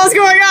 What the hell's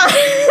going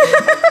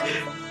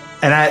on?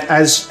 And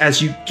as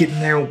you get in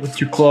there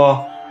with your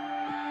claw,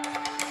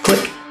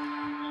 click,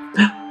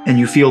 and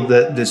you feel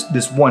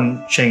this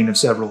one chain of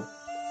several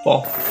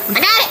fall. I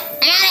got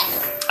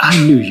it!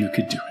 I knew you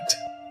could do it.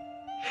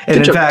 And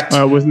in fact,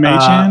 With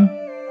mage hand,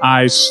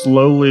 I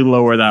slowly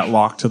lower that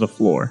lock to the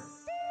floor.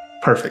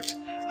 perfect.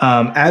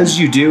 As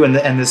you do, and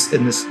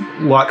this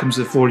lock comes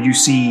to the floor, you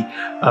see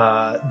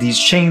these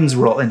chains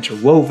were all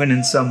interwoven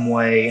in some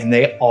way, and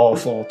they all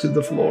fall to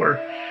the floor.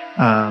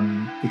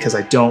 Because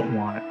I don't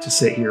want to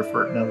sit here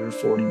for another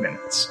 40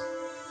 minutes.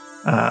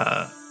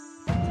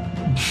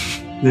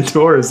 The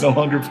door is no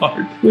longer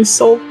barred. We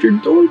solved your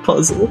door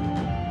puzzle.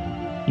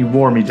 You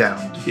wore me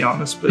down, to be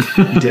honest, but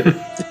you did it.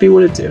 It'd be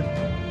what it do.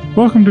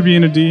 Welcome to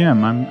being a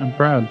DM. I'm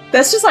proud.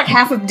 That's just like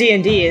half of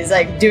D&D is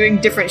like doing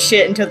different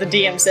shit until the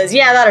DM says,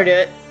 "Yeah, that'll do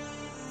it."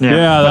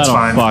 Yeah, that's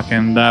that'll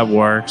fine. that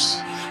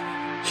works.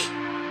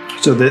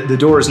 So the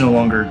door is no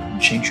longer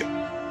chain shut.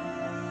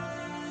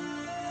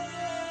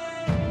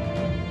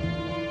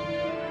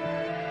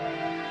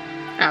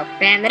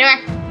 Open the door.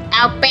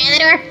 Open the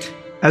door.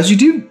 As you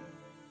do,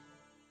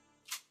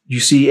 you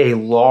see a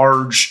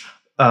large,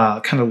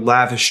 kind of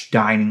lavish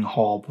dining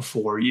hall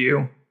before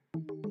you,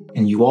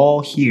 and you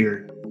all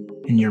hear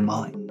in your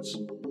minds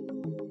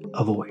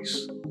a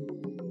voice.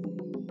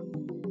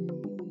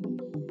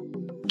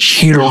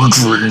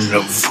 Children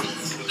of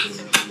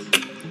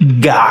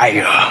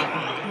Gaia,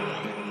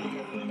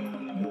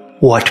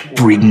 what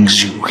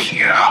brings you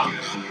here?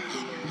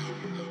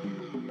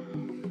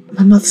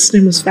 My mother's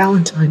name was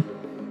Valentine.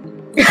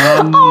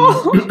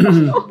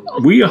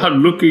 We are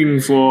looking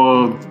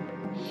for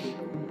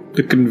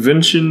the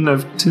convention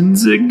of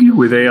Tenzig,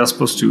 where they are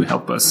supposed to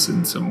help us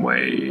in some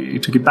way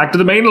to get back to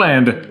the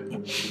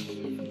mainland.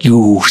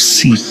 You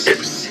seek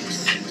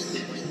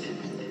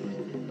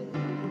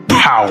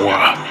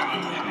power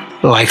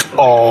like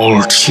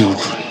all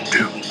children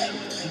do.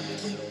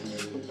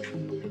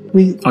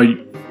 Are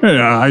you?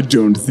 Yeah, I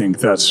don't think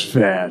that's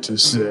fair to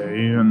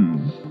say.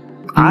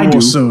 I More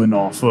do. so an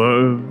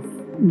offer.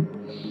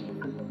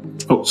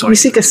 Oh, sorry. We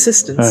seek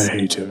assistance. I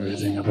hate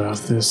everything about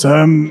this.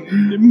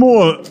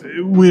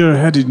 We're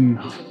heading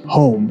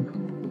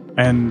home,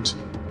 and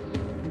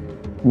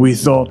we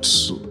thought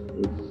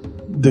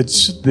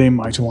that they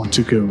might want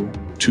to go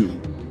too.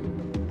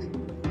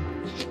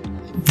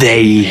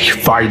 They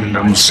find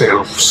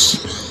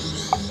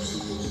themselves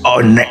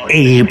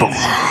unable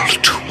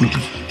to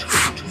leave.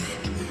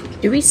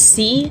 Do we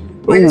see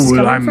where this is Oh,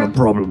 well, coming I'm a from?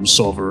 problem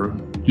solver.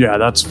 Yeah,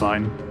 that's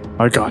fine.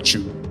 I got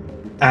you.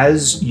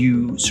 As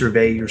you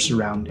survey your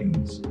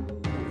surroundings,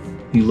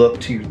 you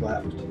look to your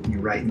left and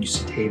your right, and you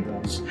see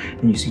tables,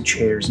 and you see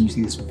chairs, and you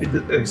see this,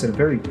 like I said, a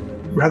very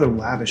rather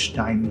lavish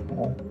dining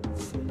hall.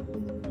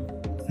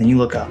 Then you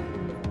look up,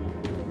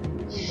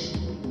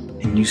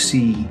 and you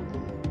see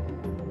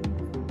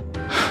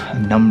a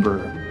number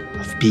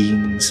of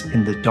beings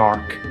in the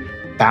dark,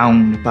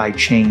 bound by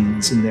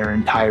chains in their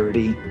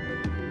entirety,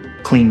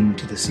 clinging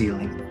to the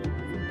ceiling.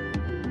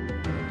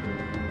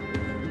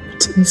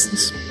 What is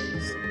this?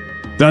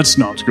 That's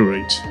not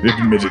great,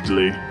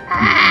 admittedly.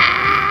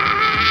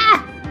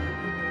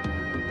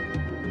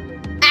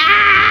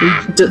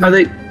 Are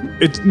they?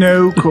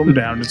 No, calm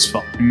down, it's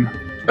fine.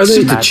 Are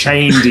they? The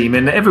chain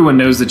demon. Everyone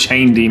knows the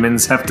chain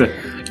demons have to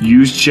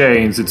use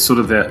chains. It's sort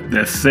of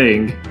their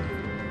thing.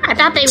 I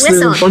thought they So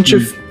there are a whistled. bunch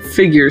of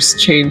figures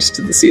chained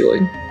to the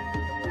ceiling.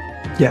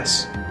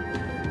 Yes,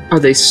 Are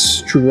they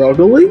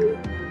struggling?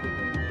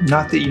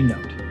 not that you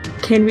note.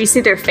 Can we see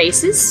their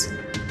faces?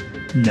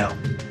 No,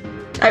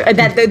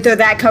 That they're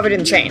that covered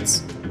in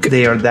chains.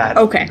 they are that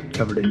Okay.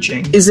 covered in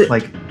chains. Is it-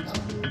 like?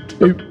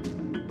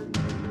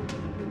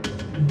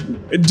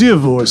 Dear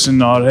voice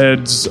in our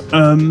heads,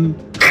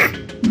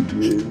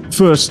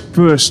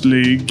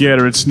 firstly,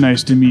 Garrett, it's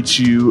nice to meet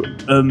you.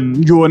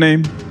 Your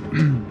name?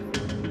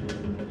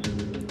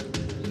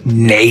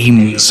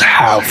 Names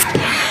have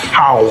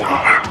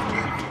power.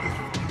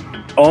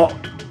 Oh,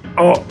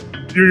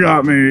 you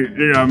got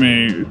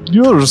me.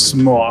 You're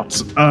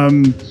smart.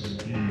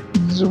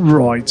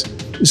 Right.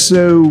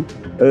 So,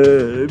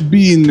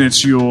 being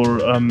that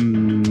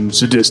you're,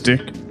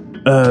 sadistic,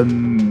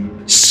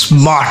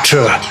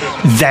 Smarter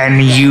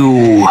than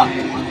you.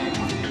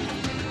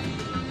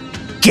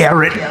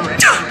 Garrett.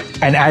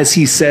 And as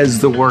he says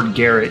the word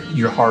Garrett,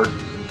 your heart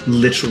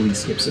literally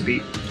skips a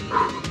beat.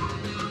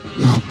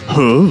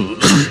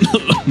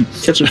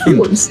 Catching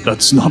feelings.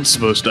 that's not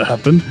supposed to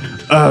happen.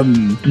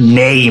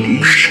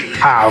 Names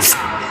have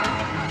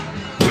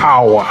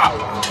power.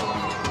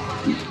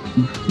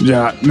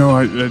 Yeah, no,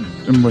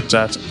 I'm with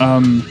that.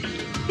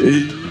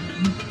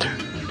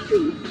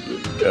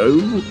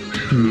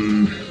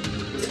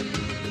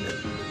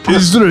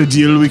 Is there a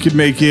deal we could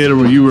make here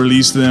where you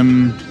release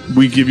them,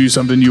 we give you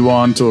something you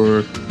want,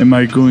 or am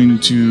I going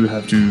to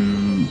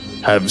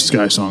have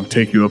Skysong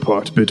take you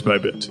apart bit by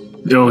bit?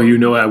 Oh, you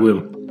know I will.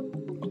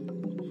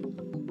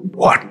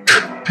 What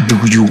do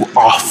you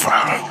offer?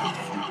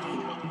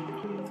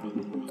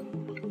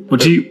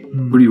 What are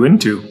you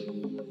into?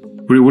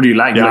 What do you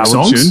like? You like what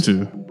songs? you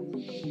into?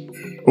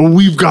 Well,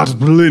 we've got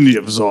plenty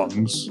of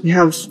songs. We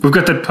have. We've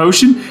got that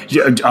potion.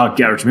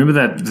 Garrett, remember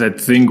that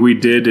thing we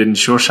did in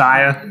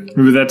Shoreshire?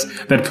 Remember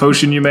that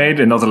potion you made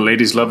and other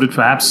ladies loved it?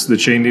 Perhaps the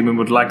chain demon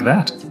would like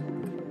that.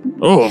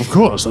 Oh, of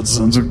course, that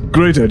sounds a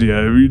great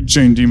idea.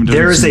 Chain Demon doesn't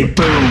There is a seem-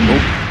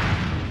 boom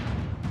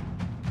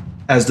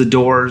as the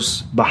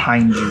doors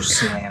behind you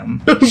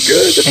slam.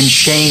 Good. And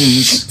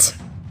chains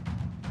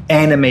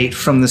animate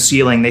from the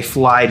ceiling. They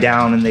fly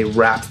down and they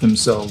wrap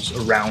themselves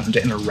around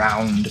and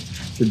around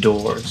the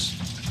doors.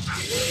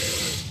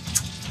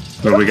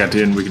 Well, we got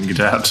in, we can get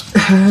out.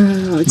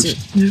 Oh, it's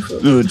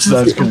No, it's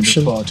that the kind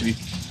option. of party.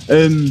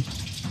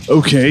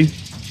 Okay.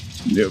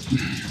 Yep.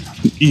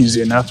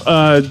 Easy enough.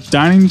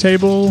 Dining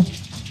table,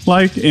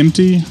 like,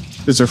 empty?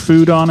 Is there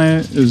food on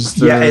it? Is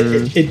there...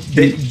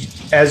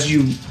 As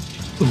you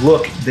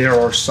look, there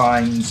are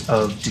signs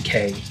of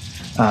decay.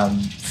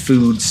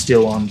 Food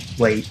still on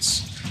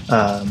plates.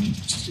 A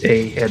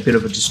bit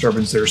of a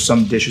disturbance. There are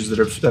some dishes that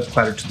have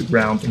clattered to the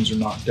ground. Things are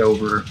knocked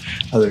over.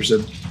 There's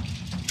a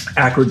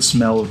acrid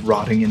smell of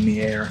rotting in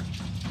the air.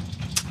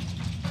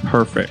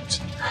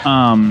 Perfect.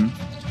 On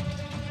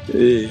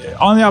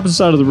the opposite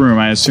side of the room,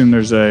 I assume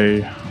there's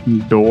a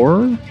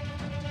door?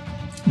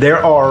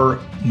 There are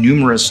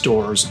numerous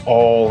doors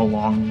all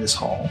along this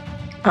hall.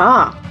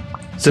 Ah.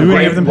 So Do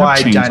any of them have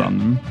chains on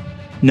them?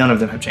 None of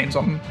them have chains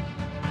on them.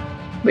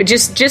 But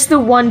just the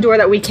one door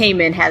that we came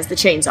in has the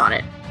chains on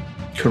it.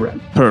 Correct.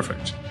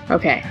 Perfect.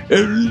 Okay.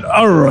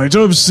 Alright,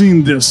 I've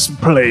seen this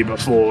play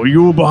before.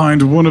 You're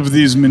behind one of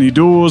these many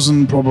doors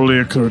and probably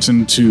a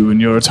curtain too,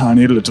 and you're a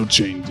tiny little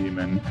chain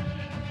demon.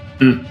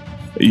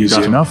 Easy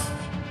Got him. enough.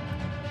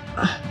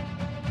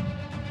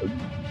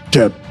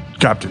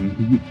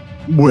 Captain,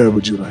 where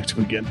would you like to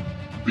begin?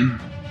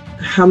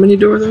 How many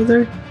doors are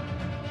there?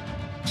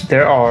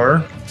 There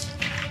are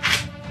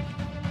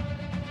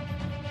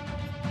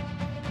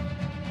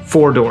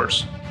 4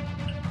 doors.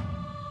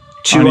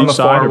 2 On on each the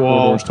side far or 4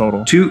 wall. doors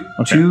total? Two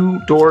Okay. 2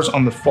 doors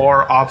on the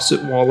far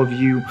opposite wall of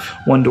you.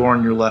 1 door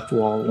on your left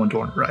wall. 1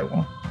 door on your right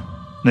wall.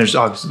 And there's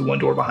obviously the 1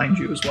 door behind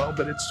you as well,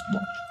 but it's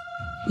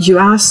locked. You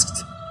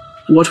asked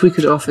what we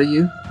could offer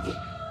you.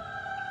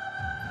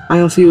 I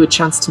offer you a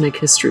chance to make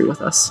history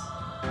with us.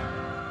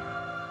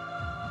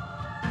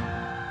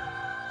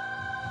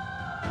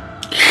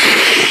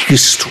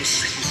 History.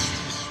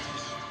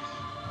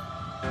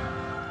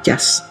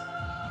 Yes.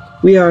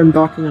 We are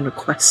embarking on a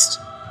quest,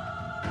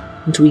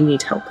 and we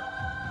need help.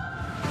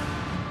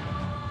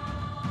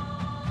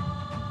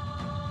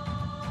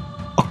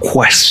 A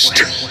quest.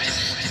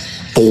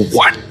 For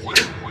what?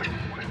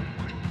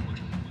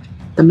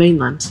 The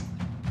mainland.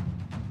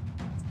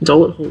 And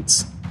all it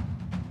holds.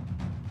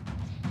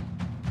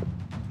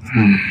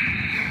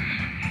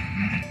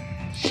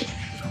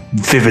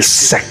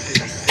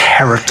 Vivisect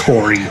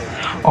territory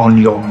on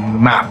your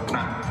map.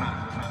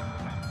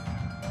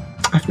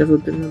 I've never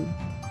been there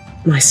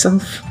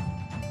myself.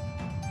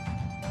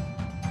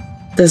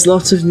 There's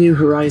lots of new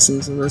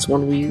horizons, and there's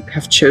one we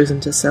have chosen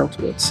to sail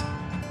towards.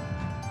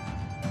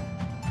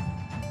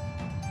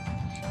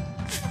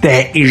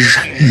 There is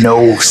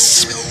no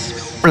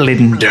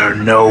splendor,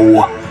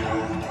 no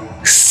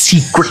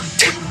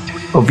secret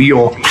of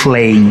your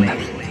plane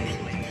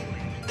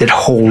that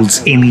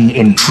holds any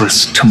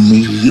interest to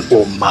me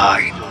or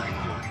mine.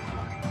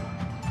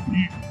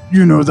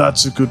 You know,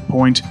 that's a good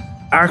point.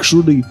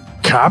 Actually,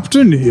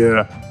 Captain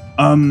here,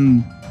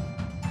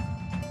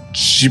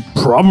 she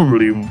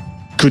probably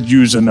could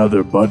use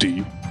another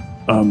buddy.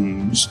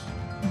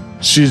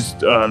 She's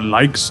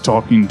likes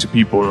talking to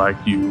people like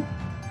you.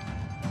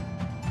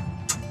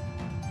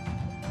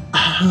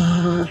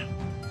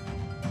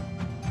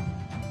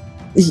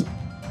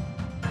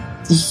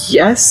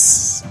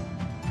 Yes?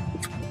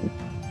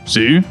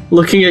 See?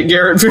 Looking at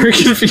Garrett very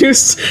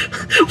confused.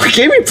 What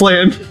game you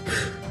playing?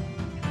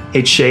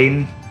 A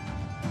chain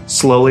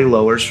slowly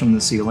lowers from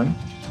the ceiling,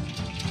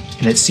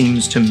 and it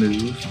seems to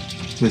move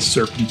with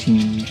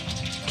serpentine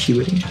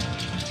acuity.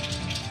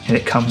 And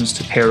it comes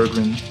to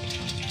Peregrine.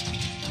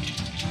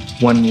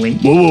 One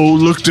link Whoa,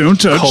 look,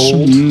 don't touch.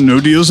 Cold. No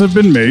deals have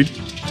been made.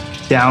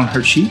 down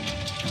her cheek.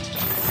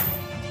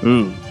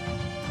 Ooh.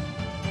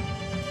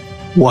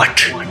 What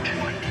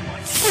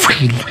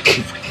freak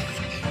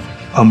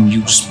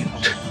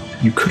amusement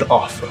you could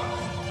offer?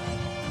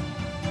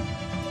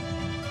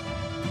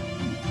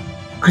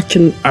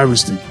 I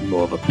was thinking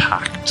more of a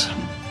pact.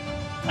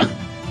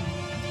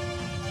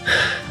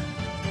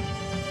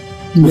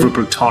 Of a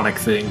plutonic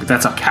thing.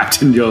 That's a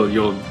captain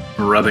you're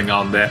rubbing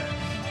on there.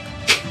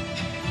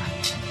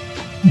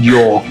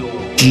 Your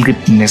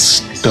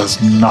glibness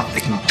does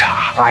nothing to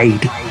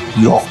hide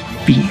your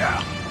fear.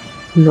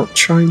 I'm not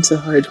trying to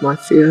hide my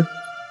fear.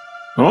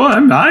 Oh,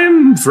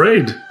 I'm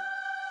afraid.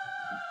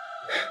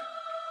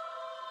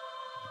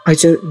 I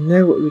don't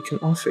know what we can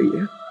offer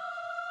you,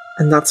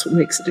 and that's what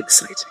makes it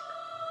exciting.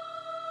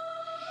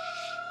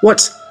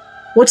 What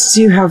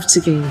do you have to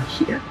gain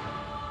here?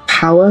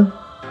 Power?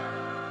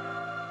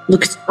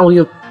 Look at all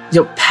your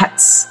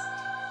pets.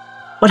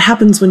 What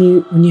happens when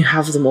you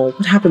have them all?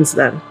 What happens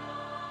then?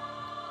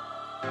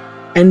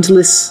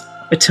 Endless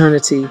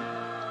eternity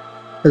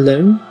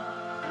alone?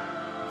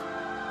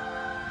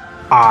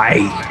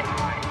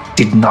 I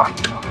did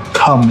not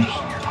come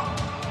here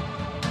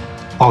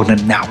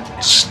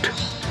unannounced.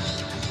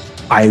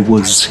 I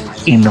was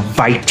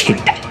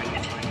invited.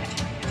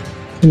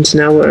 And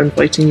now we're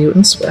inviting you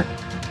elsewhere.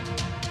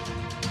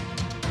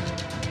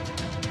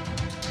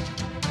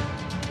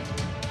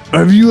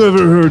 Have you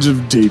ever heard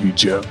of Davy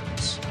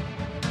Jones?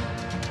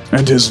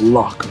 And his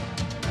locker?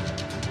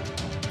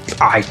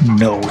 I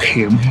know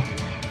him.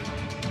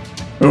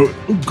 Oh,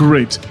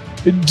 great.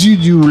 Did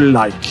you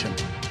like him?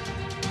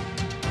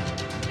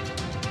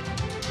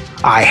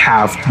 I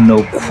have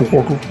no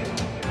quarrel,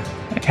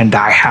 and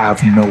I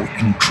have no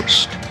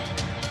interest.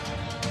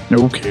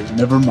 Okay,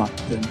 never mind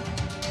then.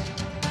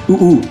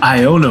 Ooh,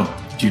 Iono.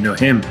 Do you know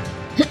him?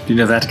 Do you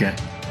know that guy?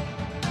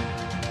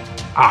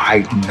 I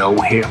know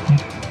him.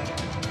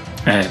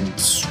 And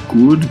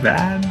good,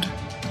 bad?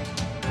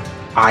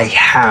 I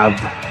have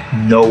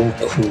no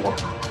quarrel.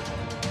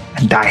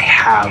 And I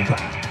have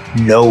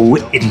no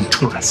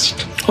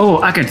interest. Oh,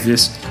 I get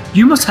this.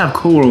 You must have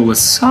quarrel with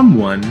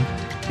someone.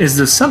 Is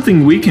there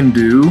something we can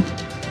do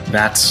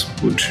that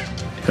would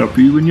help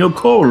you in your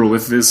quarrel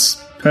with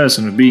this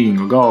person or being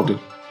or god?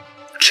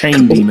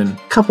 Chain demon.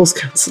 Couples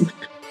counseling.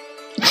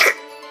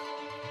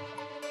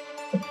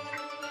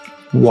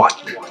 What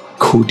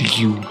could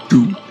you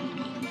do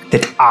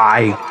that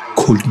I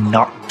could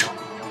not?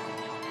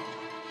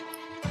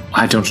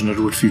 I don't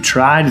know if you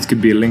tried. It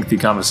could be a lengthy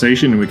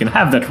conversation, and we can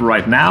have that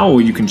right now, or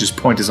you can just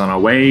point us on our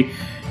way.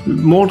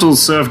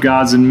 Mortals serve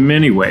gods in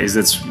many ways.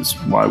 That's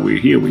why we're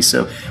here.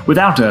 So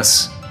without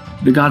us,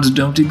 the gods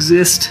don't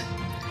exist.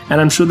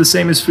 And I'm sure the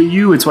same is for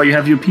you. It's why you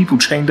have your people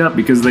chained up,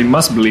 because they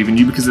must believe in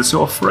you because they're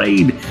so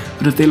afraid.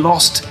 But if they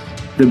lost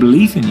their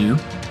belief in you,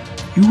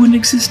 you wouldn't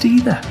exist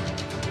either.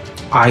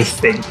 I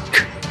think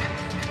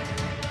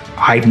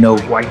I know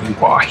why you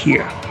are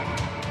here.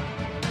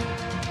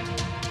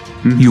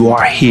 You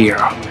are here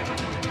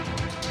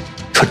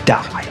to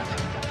die.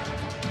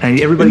 I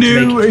need everybody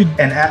to make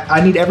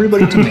I need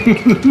everybody to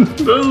make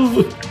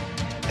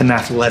an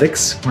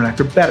athletics or an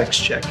acrobatics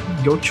check.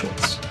 Your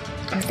choice.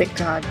 Oh, thank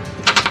God.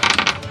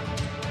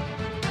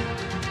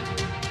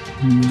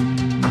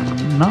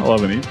 Not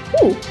loving it.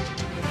 Ooh.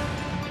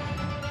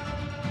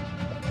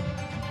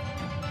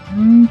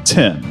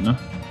 10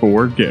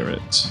 for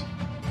Garrett.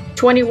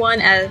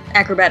 21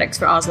 acrobatics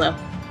for Oslo.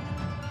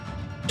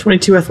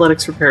 22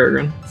 athletics for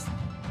Peregrine.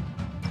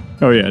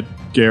 Oh yeah,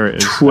 Garrett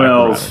is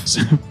 12. athletics.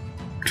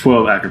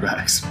 12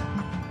 acrobatics.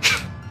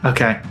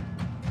 Okay.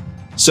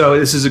 So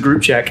this is a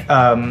group check.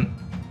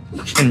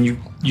 And you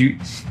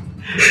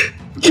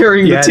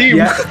Carrying the team.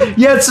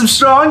 you had some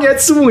strong, you had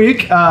some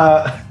weak.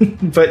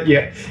 But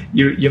yeah,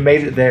 you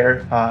made it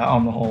there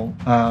on the whole.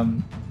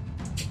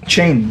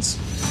 Chains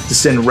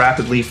descend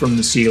rapidly from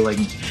the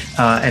ceiling,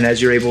 and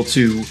as you're able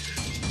to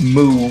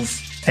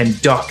move and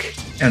duck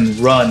and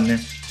run,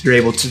 you're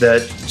able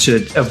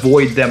to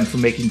avoid them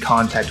from making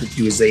contact with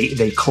you as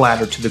they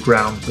clatter to the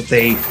ground. But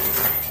they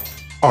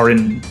are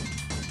in.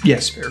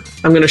 Yes, fair.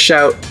 I'm gonna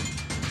shout,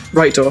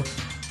 right door,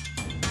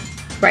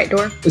 Right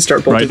door. and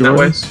start bolting Right that door.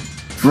 way.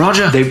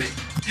 Roger.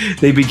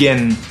 They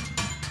begin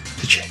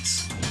to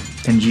chase,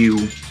 and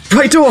you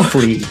Right door.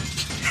 flee,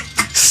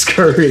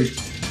 scurry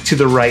to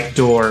the right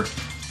door.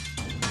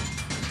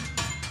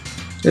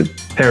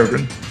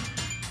 Peregrine,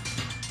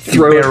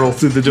 Throw it. barrel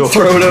through the door.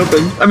 Throw it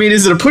open. I mean,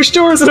 is it a push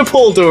door or is it a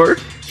pull door?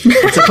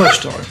 It's a push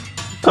door.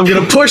 I'm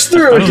gonna push I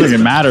through don't think it. it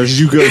matters.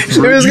 You go If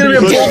through. it was gonna be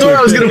a you pull door,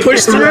 I was gonna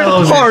push through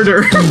it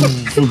harder.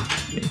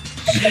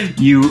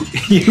 You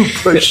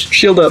push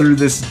Shield up. through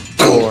this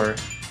door,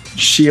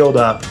 shield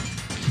up,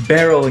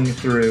 barreling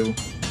through.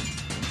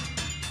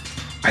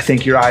 I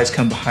think your eyes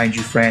come behind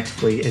you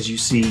frantically as you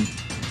see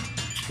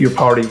your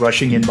party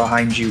rushing in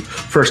behind you.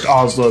 First,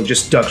 Oslo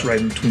just ducks right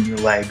in between your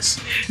legs.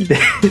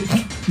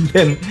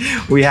 Then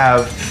we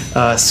have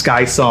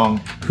Sky Song,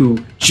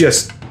 who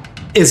just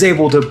is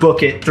able to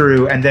book it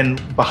through, and then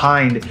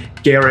behind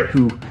Garrett,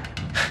 who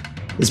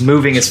is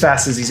moving as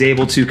fast as he's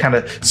able to, kind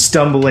of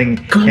stumbling,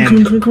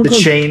 and the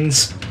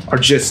chains are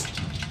just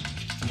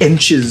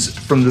inches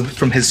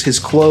from his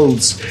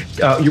clothes.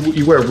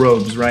 You wear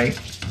robes, right?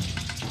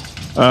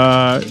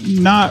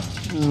 Not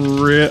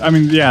I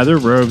mean, yeah, they're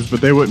robes,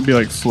 but they wouldn't be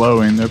like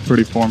flowing. They're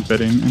pretty form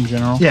fitting in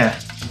general. Yeah.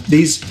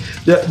 These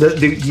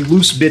the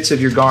loose bits of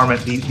your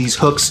garment, these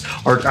hooks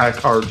are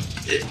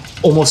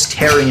almost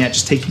tearing at,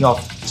 just taking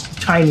off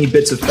tiny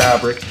bits of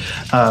fabric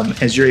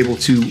as you're able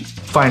to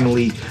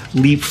finally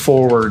leap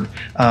forward.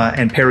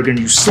 And Peregrine,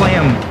 you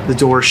slam the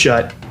door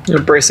shut. I'm gonna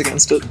brace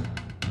against it.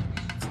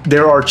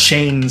 There are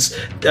chains,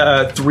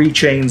 3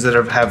 chains that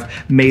have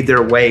made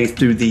their way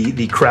through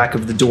the crack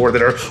of the door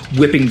that are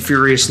whipping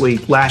furiously,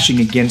 lashing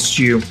against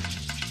you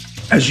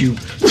as you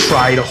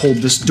try to hold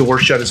this door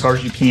shut as hard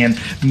as you can.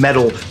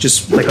 Metal,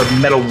 just like a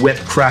metal whip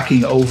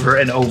cracking over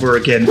and over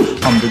again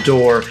on the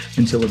door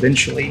until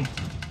eventually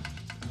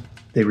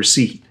they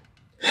recede.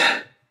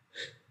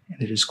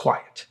 And it is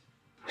quiet.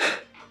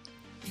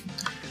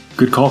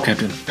 Good call,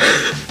 Captain.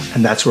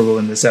 And that's where we'll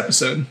end this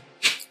episode.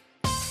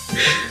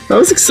 That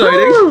was exciting.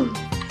 Woo!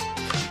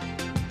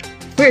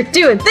 We're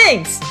doing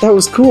things. That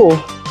was cool.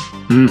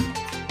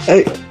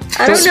 I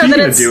don't know Speaking that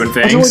of it's. doing I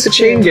don't like things, the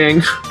chain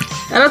gang.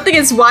 I don't think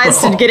it's wise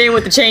to get in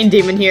with the chain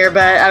demon here,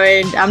 but I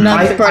mean, I'm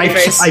not the party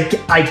face.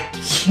 I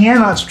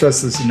cannot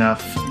stress this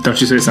enough. don't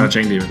you say it's not a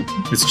chain demon.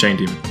 It's a chain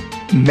demon.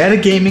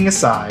 Metagaming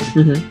aside,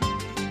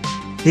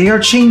 they are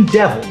chain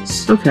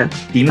devils. Okay,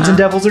 Demons and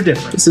devils are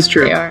different. this is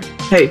true. They are.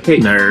 Hey,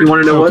 Nerd. you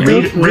want to know what?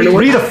 Okay. Though?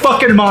 Read a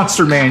fucking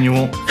monster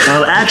manual.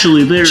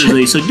 Actually, there's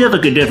a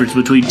significant difference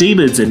between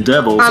demons and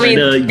devils. I mean,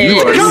 and it- you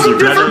are They come from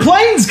different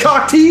planes,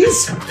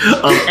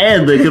 cocktees!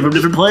 and they come from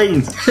different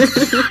planes.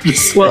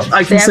 Well,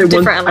 I They can have say one.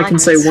 different I can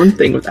say alignments. one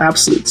thing with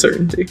absolute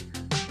certainty.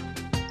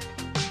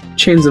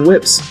 Chains and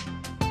whips.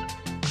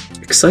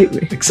 Excite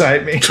me.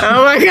 Excite me.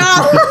 Oh my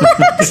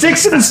god!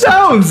 Sticks and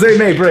stones, they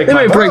may break They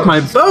my may break bones. my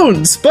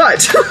bones, but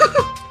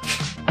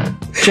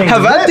Change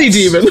have the at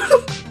thee, lips.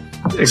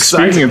 demon.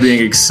 Speaking of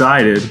being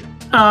excited,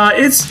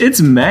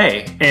 it's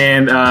May,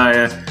 and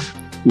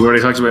we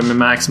already talked about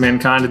Min-Max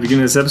Mankind at the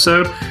beginning of this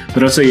episode.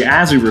 But I'll tell you,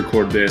 as we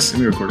record this, and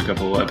we record a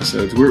couple of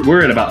episodes,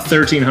 we're at about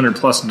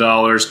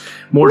 $1,300+.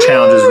 More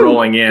challenges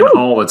rolling in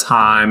all the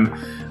time.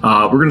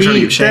 We're going to try to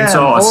Eat give Chainsaw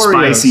them a Oreos.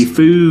 spicy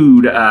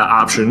food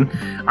option.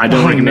 I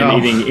don't Oh, recommend no.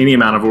 eating any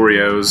amount of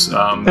Oreos,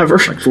 Ever.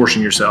 like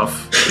forcing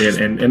yourself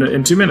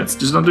in 2 minutes.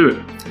 Just don't do it.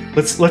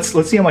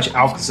 Let's see how much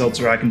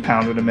Alka-Seltzer I can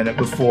pound in a minute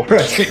before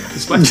I take the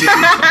spicy.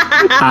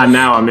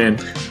 Now I'm in.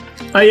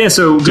 Yeah,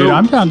 so go. Dude,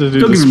 I'm down to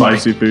do go the give me money.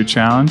 spicy food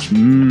challenge.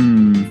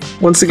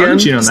 Mmm. Once again, I'll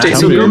get you on that. stay Tell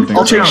so me good. anything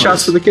I'll take about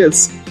shots it. for the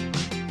kids.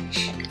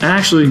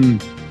 Actually,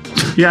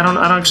 yeah,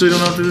 I actually don't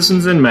know if this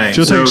one's in May.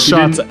 She'll So take if you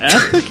shots didn't-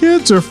 at the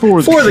kids or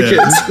for For the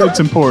kids. It's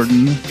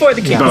important. For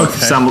the kids. both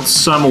Okay.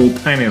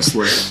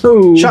 simultaneously.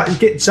 Oh,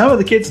 Some of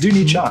the kids do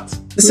need shots.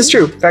 this is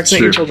true.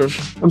 Vaccinate your True. children.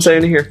 I'm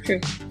saying it here.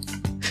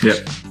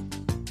 Yep.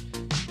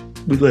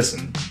 We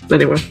listen.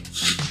 Anyway,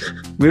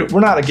 We're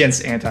not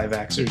against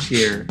anti-vaxxers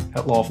here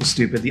at Lawful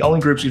Stupid. The only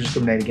groups we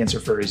discriminate against are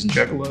furries and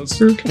juggalos.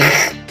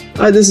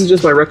 this is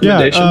just my Yeah,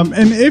 recommendation.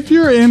 and if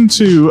you're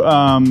into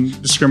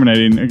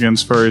discriminating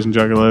against furries and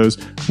juggalos,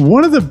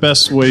 one of the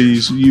best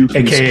ways you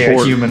can AKA a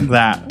support human.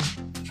 that.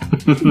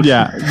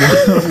 Yeah,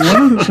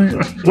 one of the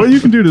things, what you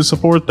can do to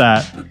support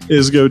that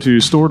is go to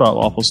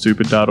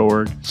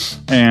store.lawfulstupid.org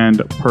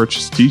and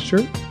purchase a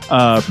t-shirt,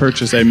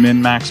 purchase a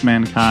Min-Max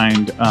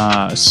Mankind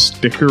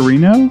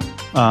stickerino.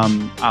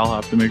 I'll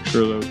have to make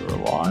sure those are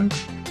alive,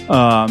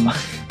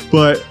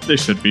 but they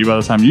should be by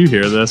the time you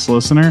hear this,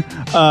 listener.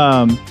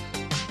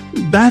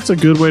 That's a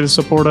good way to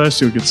support us.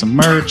 You'll get some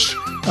merch.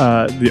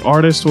 The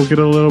artist will get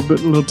a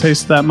little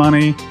taste of that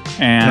money,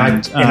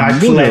 and I we'll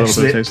get a pledge little bit of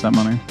that- taste of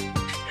that money.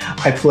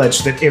 I pledge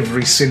that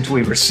every cent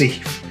we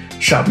receive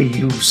shall be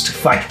used to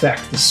fight back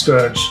the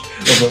scourge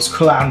of those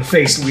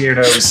clown-faced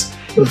weirdos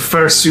in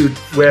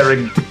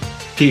fursuit-wearing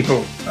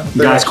people.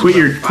 Guys, quit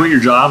your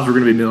jobs. We're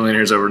going to be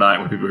millionaires overnight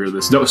when people hear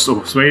this. No,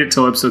 so wait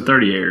until episode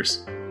 30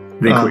 airs.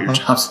 Then quit your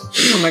jobs.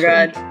 Oh my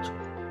god.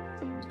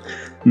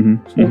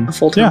 A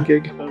full-time Yeah.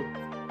 gig.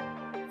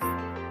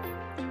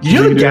 You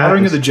know They the do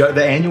gathering have of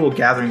the annual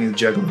gathering of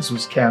the Juggalos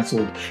was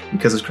canceled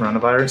because of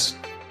coronavirus,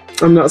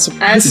 I'm not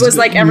surprised. As was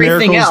like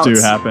everything Miracles else.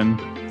 do happen.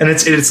 and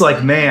it's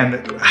like,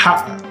 man,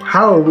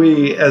 how are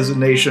we as a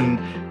nation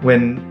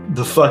when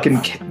the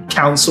fucking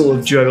Council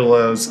of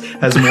Juggalos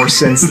has more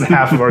sense than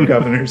half of our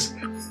governors?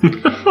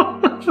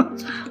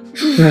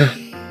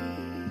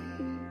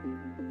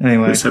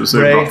 Anyway, This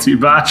episode Ray, brought to you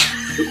by.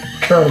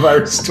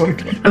 coronavirus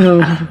 2020.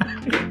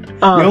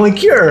 The Uh, only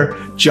cure: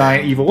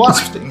 giant evil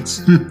wasp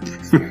stings.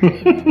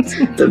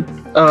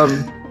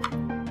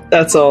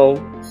 that's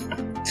all.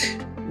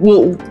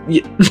 Well, Can't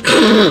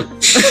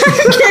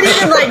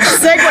even like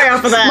segue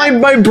off of that.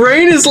 my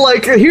brain is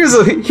like, here's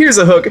a hook, here's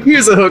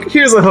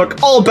a hook,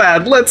 all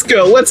bad. Let's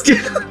go. Let's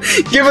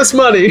give us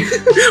money.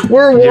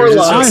 We're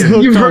warlocks. I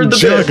hooked You've on heard the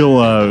bit.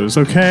 juggalos.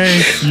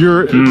 Okay,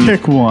 you're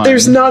pick one.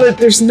 There's not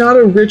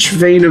a rich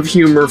vein of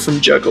humor from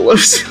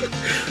juggalos.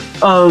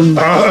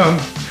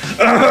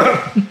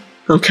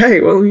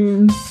 Okay, well,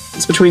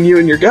 it's between you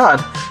and your god.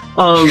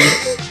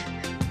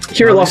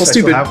 Here at Lawful I still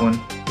Stupid, have one.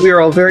 we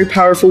are all very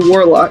powerful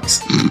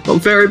warlocks.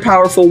 Very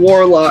powerful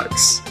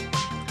warlocks.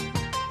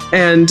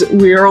 And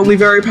we are only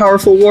very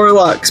powerful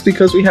warlocks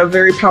because we have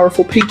very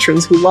powerful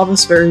patrons who love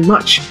us very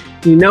much.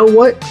 You know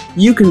what?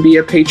 You can be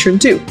a patron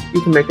too.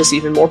 You can make us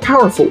even more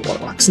powerful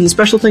warlocks. And the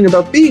special thing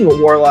about being a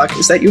warlock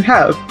is that you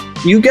have,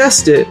 you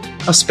guessed it,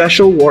 a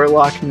special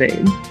warlock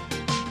name.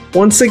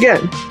 Once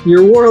again,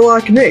 your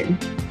warlock name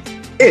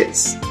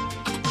is...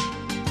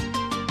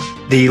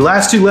 The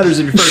last two letters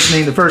of your first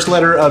name, the first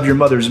letter of your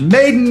mother's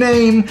maiden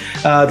name,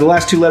 the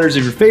last two letters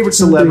of your favorite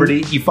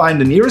celebrity. You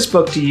find the nearest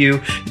book to you.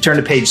 You turn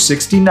to page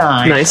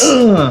 69. Nice.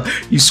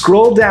 You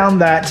scroll down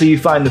that till you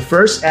find the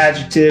first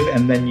adjective,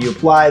 and then you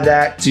apply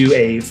that to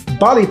a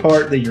body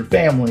part that your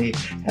family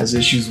has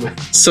issues with.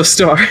 So,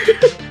 Star,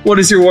 what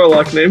is your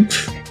warlock name?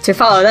 To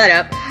follow that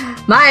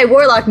up, my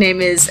warlock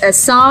name is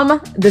Assam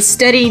the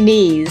Steady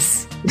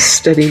Knees.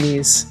 Steady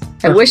Knees.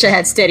 I wish I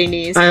had steady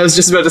knees. I was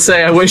just about to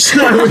say, I wish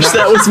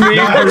that was me.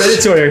 Not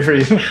hereditary for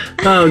you.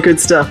 Oh, good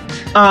stuff.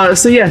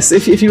 So yes,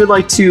 if you would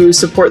like to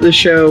support the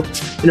show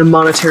in a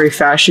monetary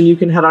fashion, you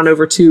can head on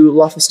over to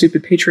Lawful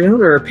Stupid Patreon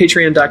or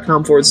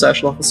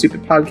patreon.com/Lawful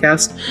Stupid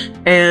Podcast.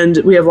 And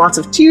we have lots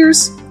of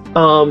tiers.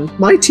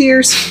 My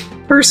tiers,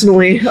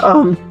 personally.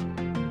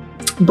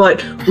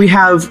 But we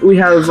have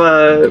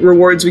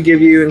rewards we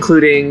give you,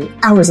 including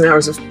hours and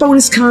hours of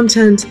bonus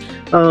content,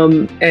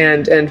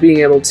 and being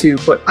able to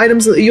put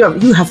items that you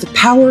have the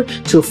power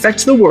to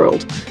affect the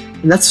world,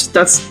 and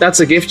that's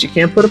a gift you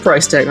can't put a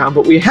price tag on,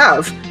 but we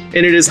have, and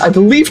it is, I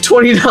believe,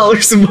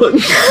 $20 a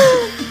month.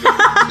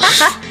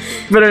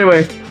 But anyway,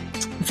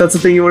 if that's the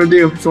thing you want to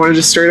do, if you want to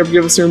just straight up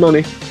give us your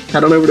money,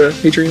 head on over to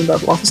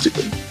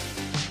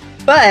Patreon.lawfulstupid.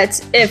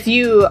 But if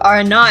you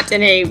are not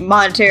in a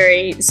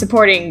monetary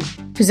supporting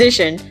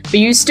position, but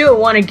you still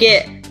want to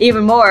get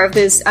even more of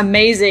this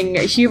amazing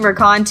humor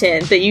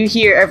content that you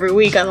hear every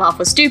week on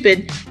Lawful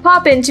Stupid,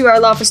 pop into our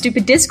Lawful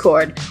Stupid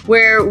Discord,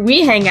 where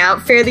we hang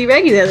out fairly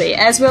regularly,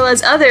 as well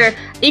as other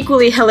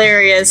equally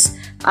hilarious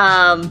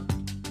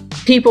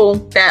people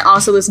that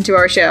also listen to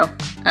our show.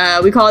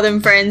 We call them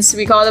friends.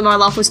 We call them our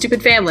Lawful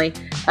Stupid family.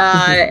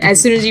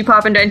 As soon as you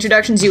pop into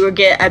introductions, you will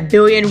get a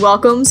billion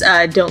welcomes.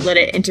 Don't let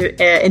it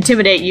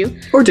intimidate you.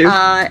 Or do.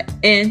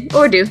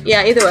 Or do.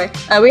 Yeah, either way.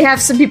 We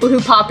have some people who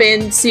pop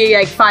in, see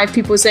like 5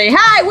 people say,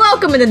 hi,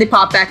 welcome, and then they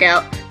pop back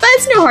out. But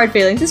it's no hard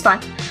feelings. It's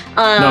fine.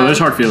 No, there's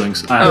hard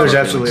feelings. There's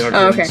absolutely hard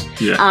okay.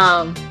 feelings.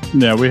 Yeah.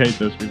 Yeah, we hate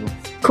those people.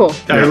 Cool.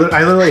 I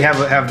literally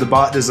have the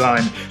bot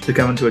designed to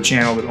come into a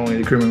channel that only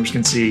the crew members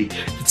can see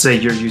and say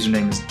your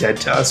username is dead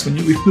to us when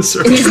you leave the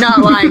server. He's not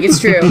lying. It's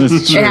true.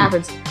 It's true. It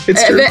happens.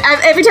 It's true.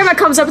 Every time it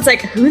comes up, it's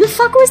like, who the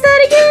fuck was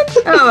that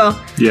again? Oh,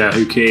 well. Yeah,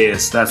 who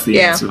cares? That's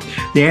the answer.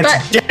 The answer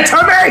is dead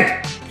to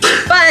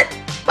me! But...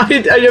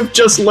 I have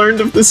just learned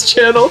of this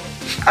channel.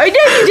 Oh, you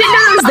didn't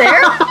know it was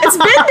there? It's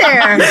been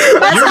there.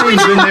 That's Your how we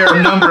name's know. been there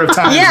a number of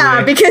times. Yeah,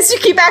 Ray. because you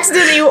keep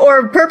accidentally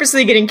or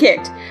purposely getting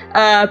kicked.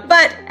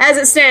 But as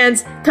it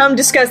stands, come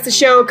discuss the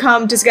show,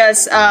 come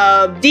discuss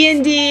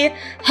D&D,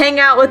 hang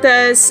out with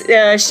us,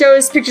 show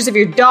us pictures of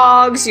your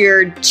dogs,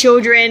 your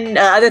children,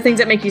 other things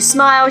that make you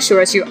smile, show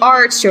us your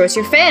art, show us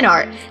your fan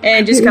art,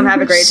 and just come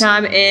have a great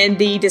time in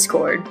the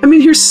Discord. I'm in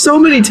here so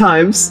many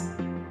times.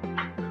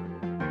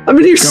 I'm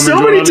in here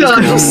so many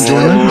times.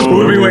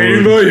 We'll be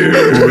waiting for you.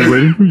 We'll be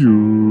waiting for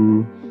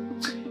you.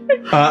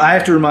 I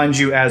have to remind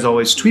you, as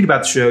always, tweet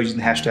about the show using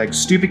the hashtag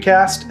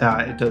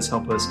StupidCast. It does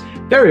help us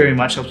very, very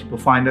much. Helps people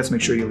find us. Make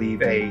sure you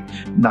leave a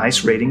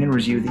nice rating and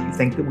review that you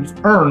think that we've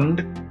earned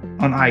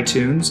on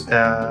iTunes.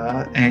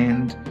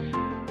 And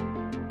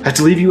I have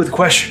to leave you with a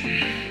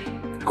question.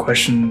 A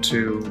question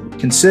to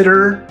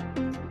consider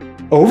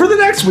over the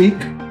next week.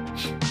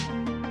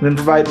 And then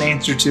provide an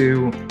answer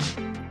to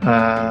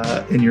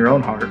in your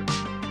own heart.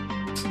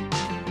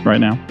 Right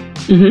now.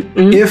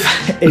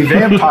 If a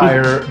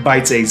vampire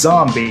bites a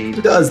zombie,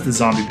 does the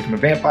zombie become a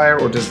vampire,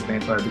 or does the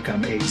vampire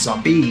become a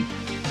zombie?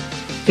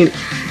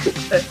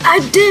 I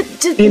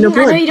Ain't no know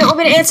blood. you don't want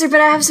me to answer, but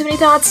I have so many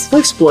thoughts.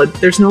 Life's blood.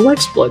 There's no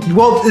life's blood.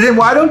 Well, then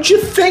why don't you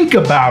think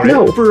about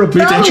No. it for a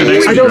bit? answer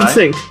next I week, don't right?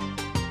 think.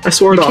 I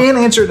swore it You off. can't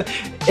answer that.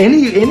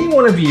 Any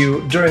one of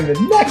you during the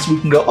next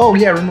week can go, oh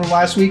yeah, remember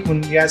last week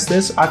when you asked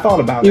this? I thought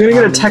about You're it.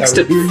 gonna get a text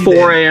at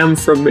 4 a.m.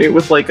 from me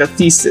with like a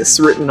thesis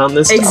written on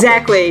this topic.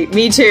 Exactly.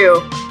 Me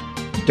too.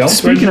 Don't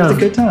Speaking threaten with of- a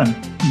good time.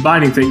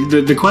 Biting thing.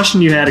 The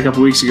question you had a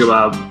couple weeks ago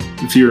about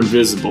if you're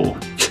invisible.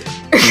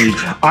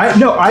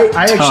 I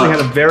actually had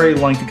a very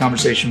lengthy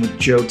conversation with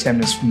Joe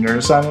Temnis from Nerd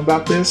Asylum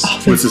about this.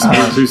 What's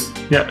this?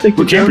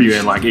 What camp are you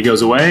in? Like it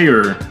goes away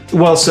or?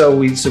 Well, so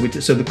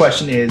the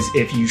question is,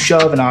 if you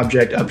shove an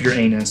object up your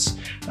anus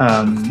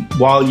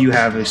while you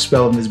have a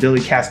spell of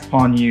invisibility cast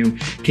upon you,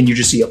 can you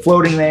just see it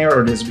floating there,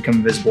 or does it become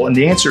invisible? And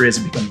the answer is,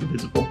 it becomes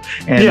invisible.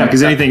 And Yeah,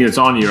 because anything that's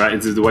on you, right?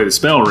 It's the way the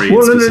spell reads.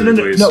 well,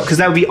 specifically is- no, because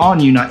that would be on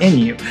you, not in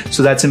you.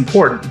 So that's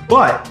important.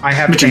 But I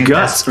have. But your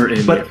guts are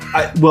in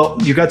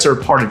you. Your guts are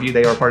a part of you.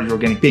 They are part of your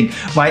organic being.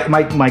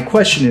 My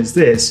question is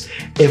this: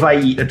 if I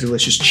eat a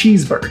delicious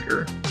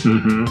cheeseburger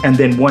and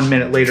then 1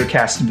 minute later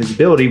cast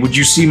invisibility, would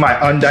you see my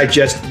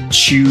undigested,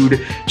 chewed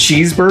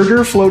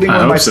cheeseburger floating I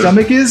where hope my so.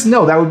 stomach is?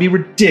 No, that would be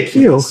ridiculous.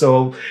 Ew.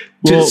 So,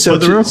 Well, but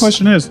the real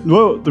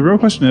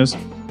question is,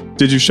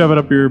 did you shove it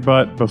up your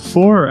butt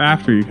before or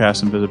after you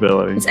cast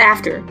invisibility? It's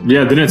after.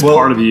 Yeah, then it's Well,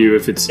 part of you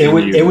if it's. in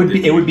you.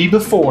 it would be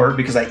before,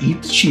 because I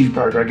eat the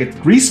cheeseburger, I get the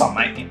grease on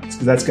my hands,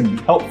 because that's going to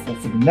be helpful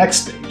for the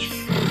next stage.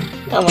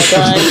 Oh my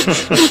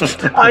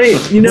god. I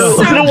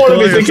don't want to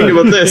be thinking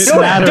about this. It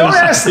matters. Don't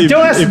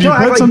ask If you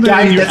act put like something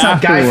Guy, in you that's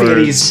not Guy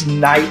afterwards- Fieri's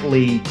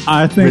nightly.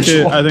 I think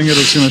Ritual.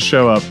 it's going to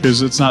show up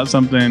because it's not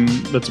something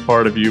that's a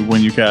part of you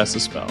when you cast a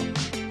spell.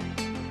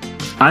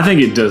 I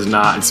think it does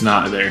not. It's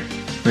not there.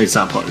 I think it's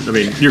not part of it. I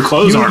mean, your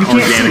clothes You aren't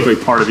can't see organically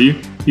part of you.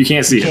 You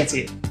can't see You it. can't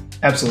see it.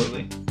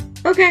 Absolutely.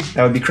 Okay.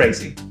 That would be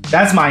crazy.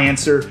 That's my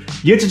answer.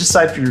 You have to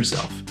decide for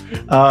yourself.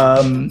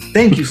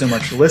 Thank you so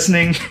much for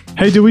listening.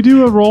 Hey, did we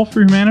do a roll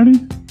for humanity?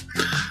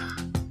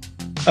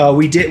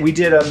 We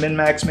did a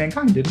min-max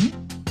mankind, didn't we?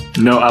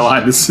 No, I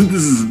lied. This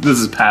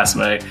is past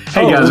May.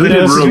 Hey Oh, guys, we yeah,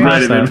 did this real is great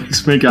past at that.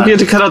 Min-Max Mankind. You had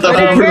to cut out that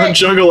whole part about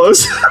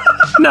juggalos.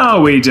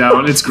 No, we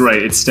don't. It's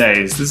great. It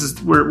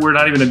stays. We're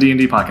not even a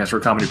D&D podcast. We're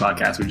a comedy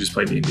podcast. We just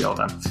play D&D all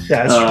the time.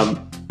 Yeah, that's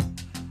true.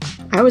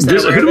 I was not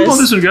Who aware do of we want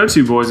this. this one to go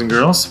to, boys and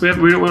girls? We don't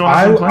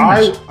have to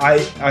play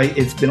this. I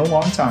it's been a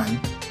long time.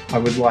 I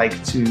would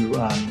like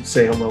to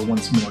say hello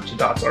once more to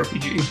Dots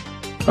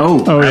RPG.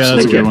 Oh, Oh, yeah, that's a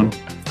absolutely. good one.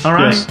 All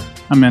right. Yes,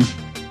 I'm in.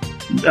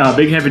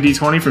 Big Heavy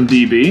D20 from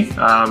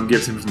DB.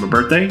 Gives him from a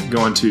birthday,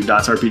 going to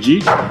Dots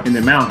RPG in the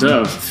amount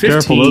of 15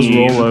 Careful, those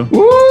roll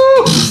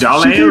low.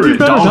 doll She gave you better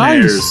doll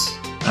dice.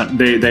 hairs.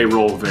 They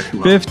roll very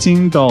well.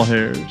 15 doll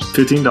hairs.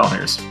 15 doll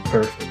hairs.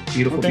 Perfect.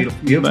 Beautiful, Okay.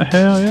 beautiful, beautiful. The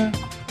hell yeah.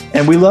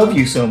 And we love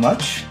you so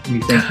much.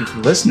 We thank you for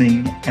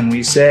listening, and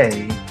we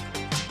say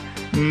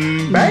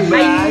Bye.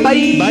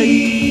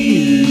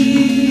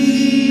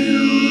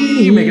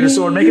 Make it a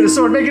sword. Make it a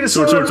sword. Make it a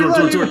sword.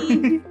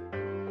 Sword.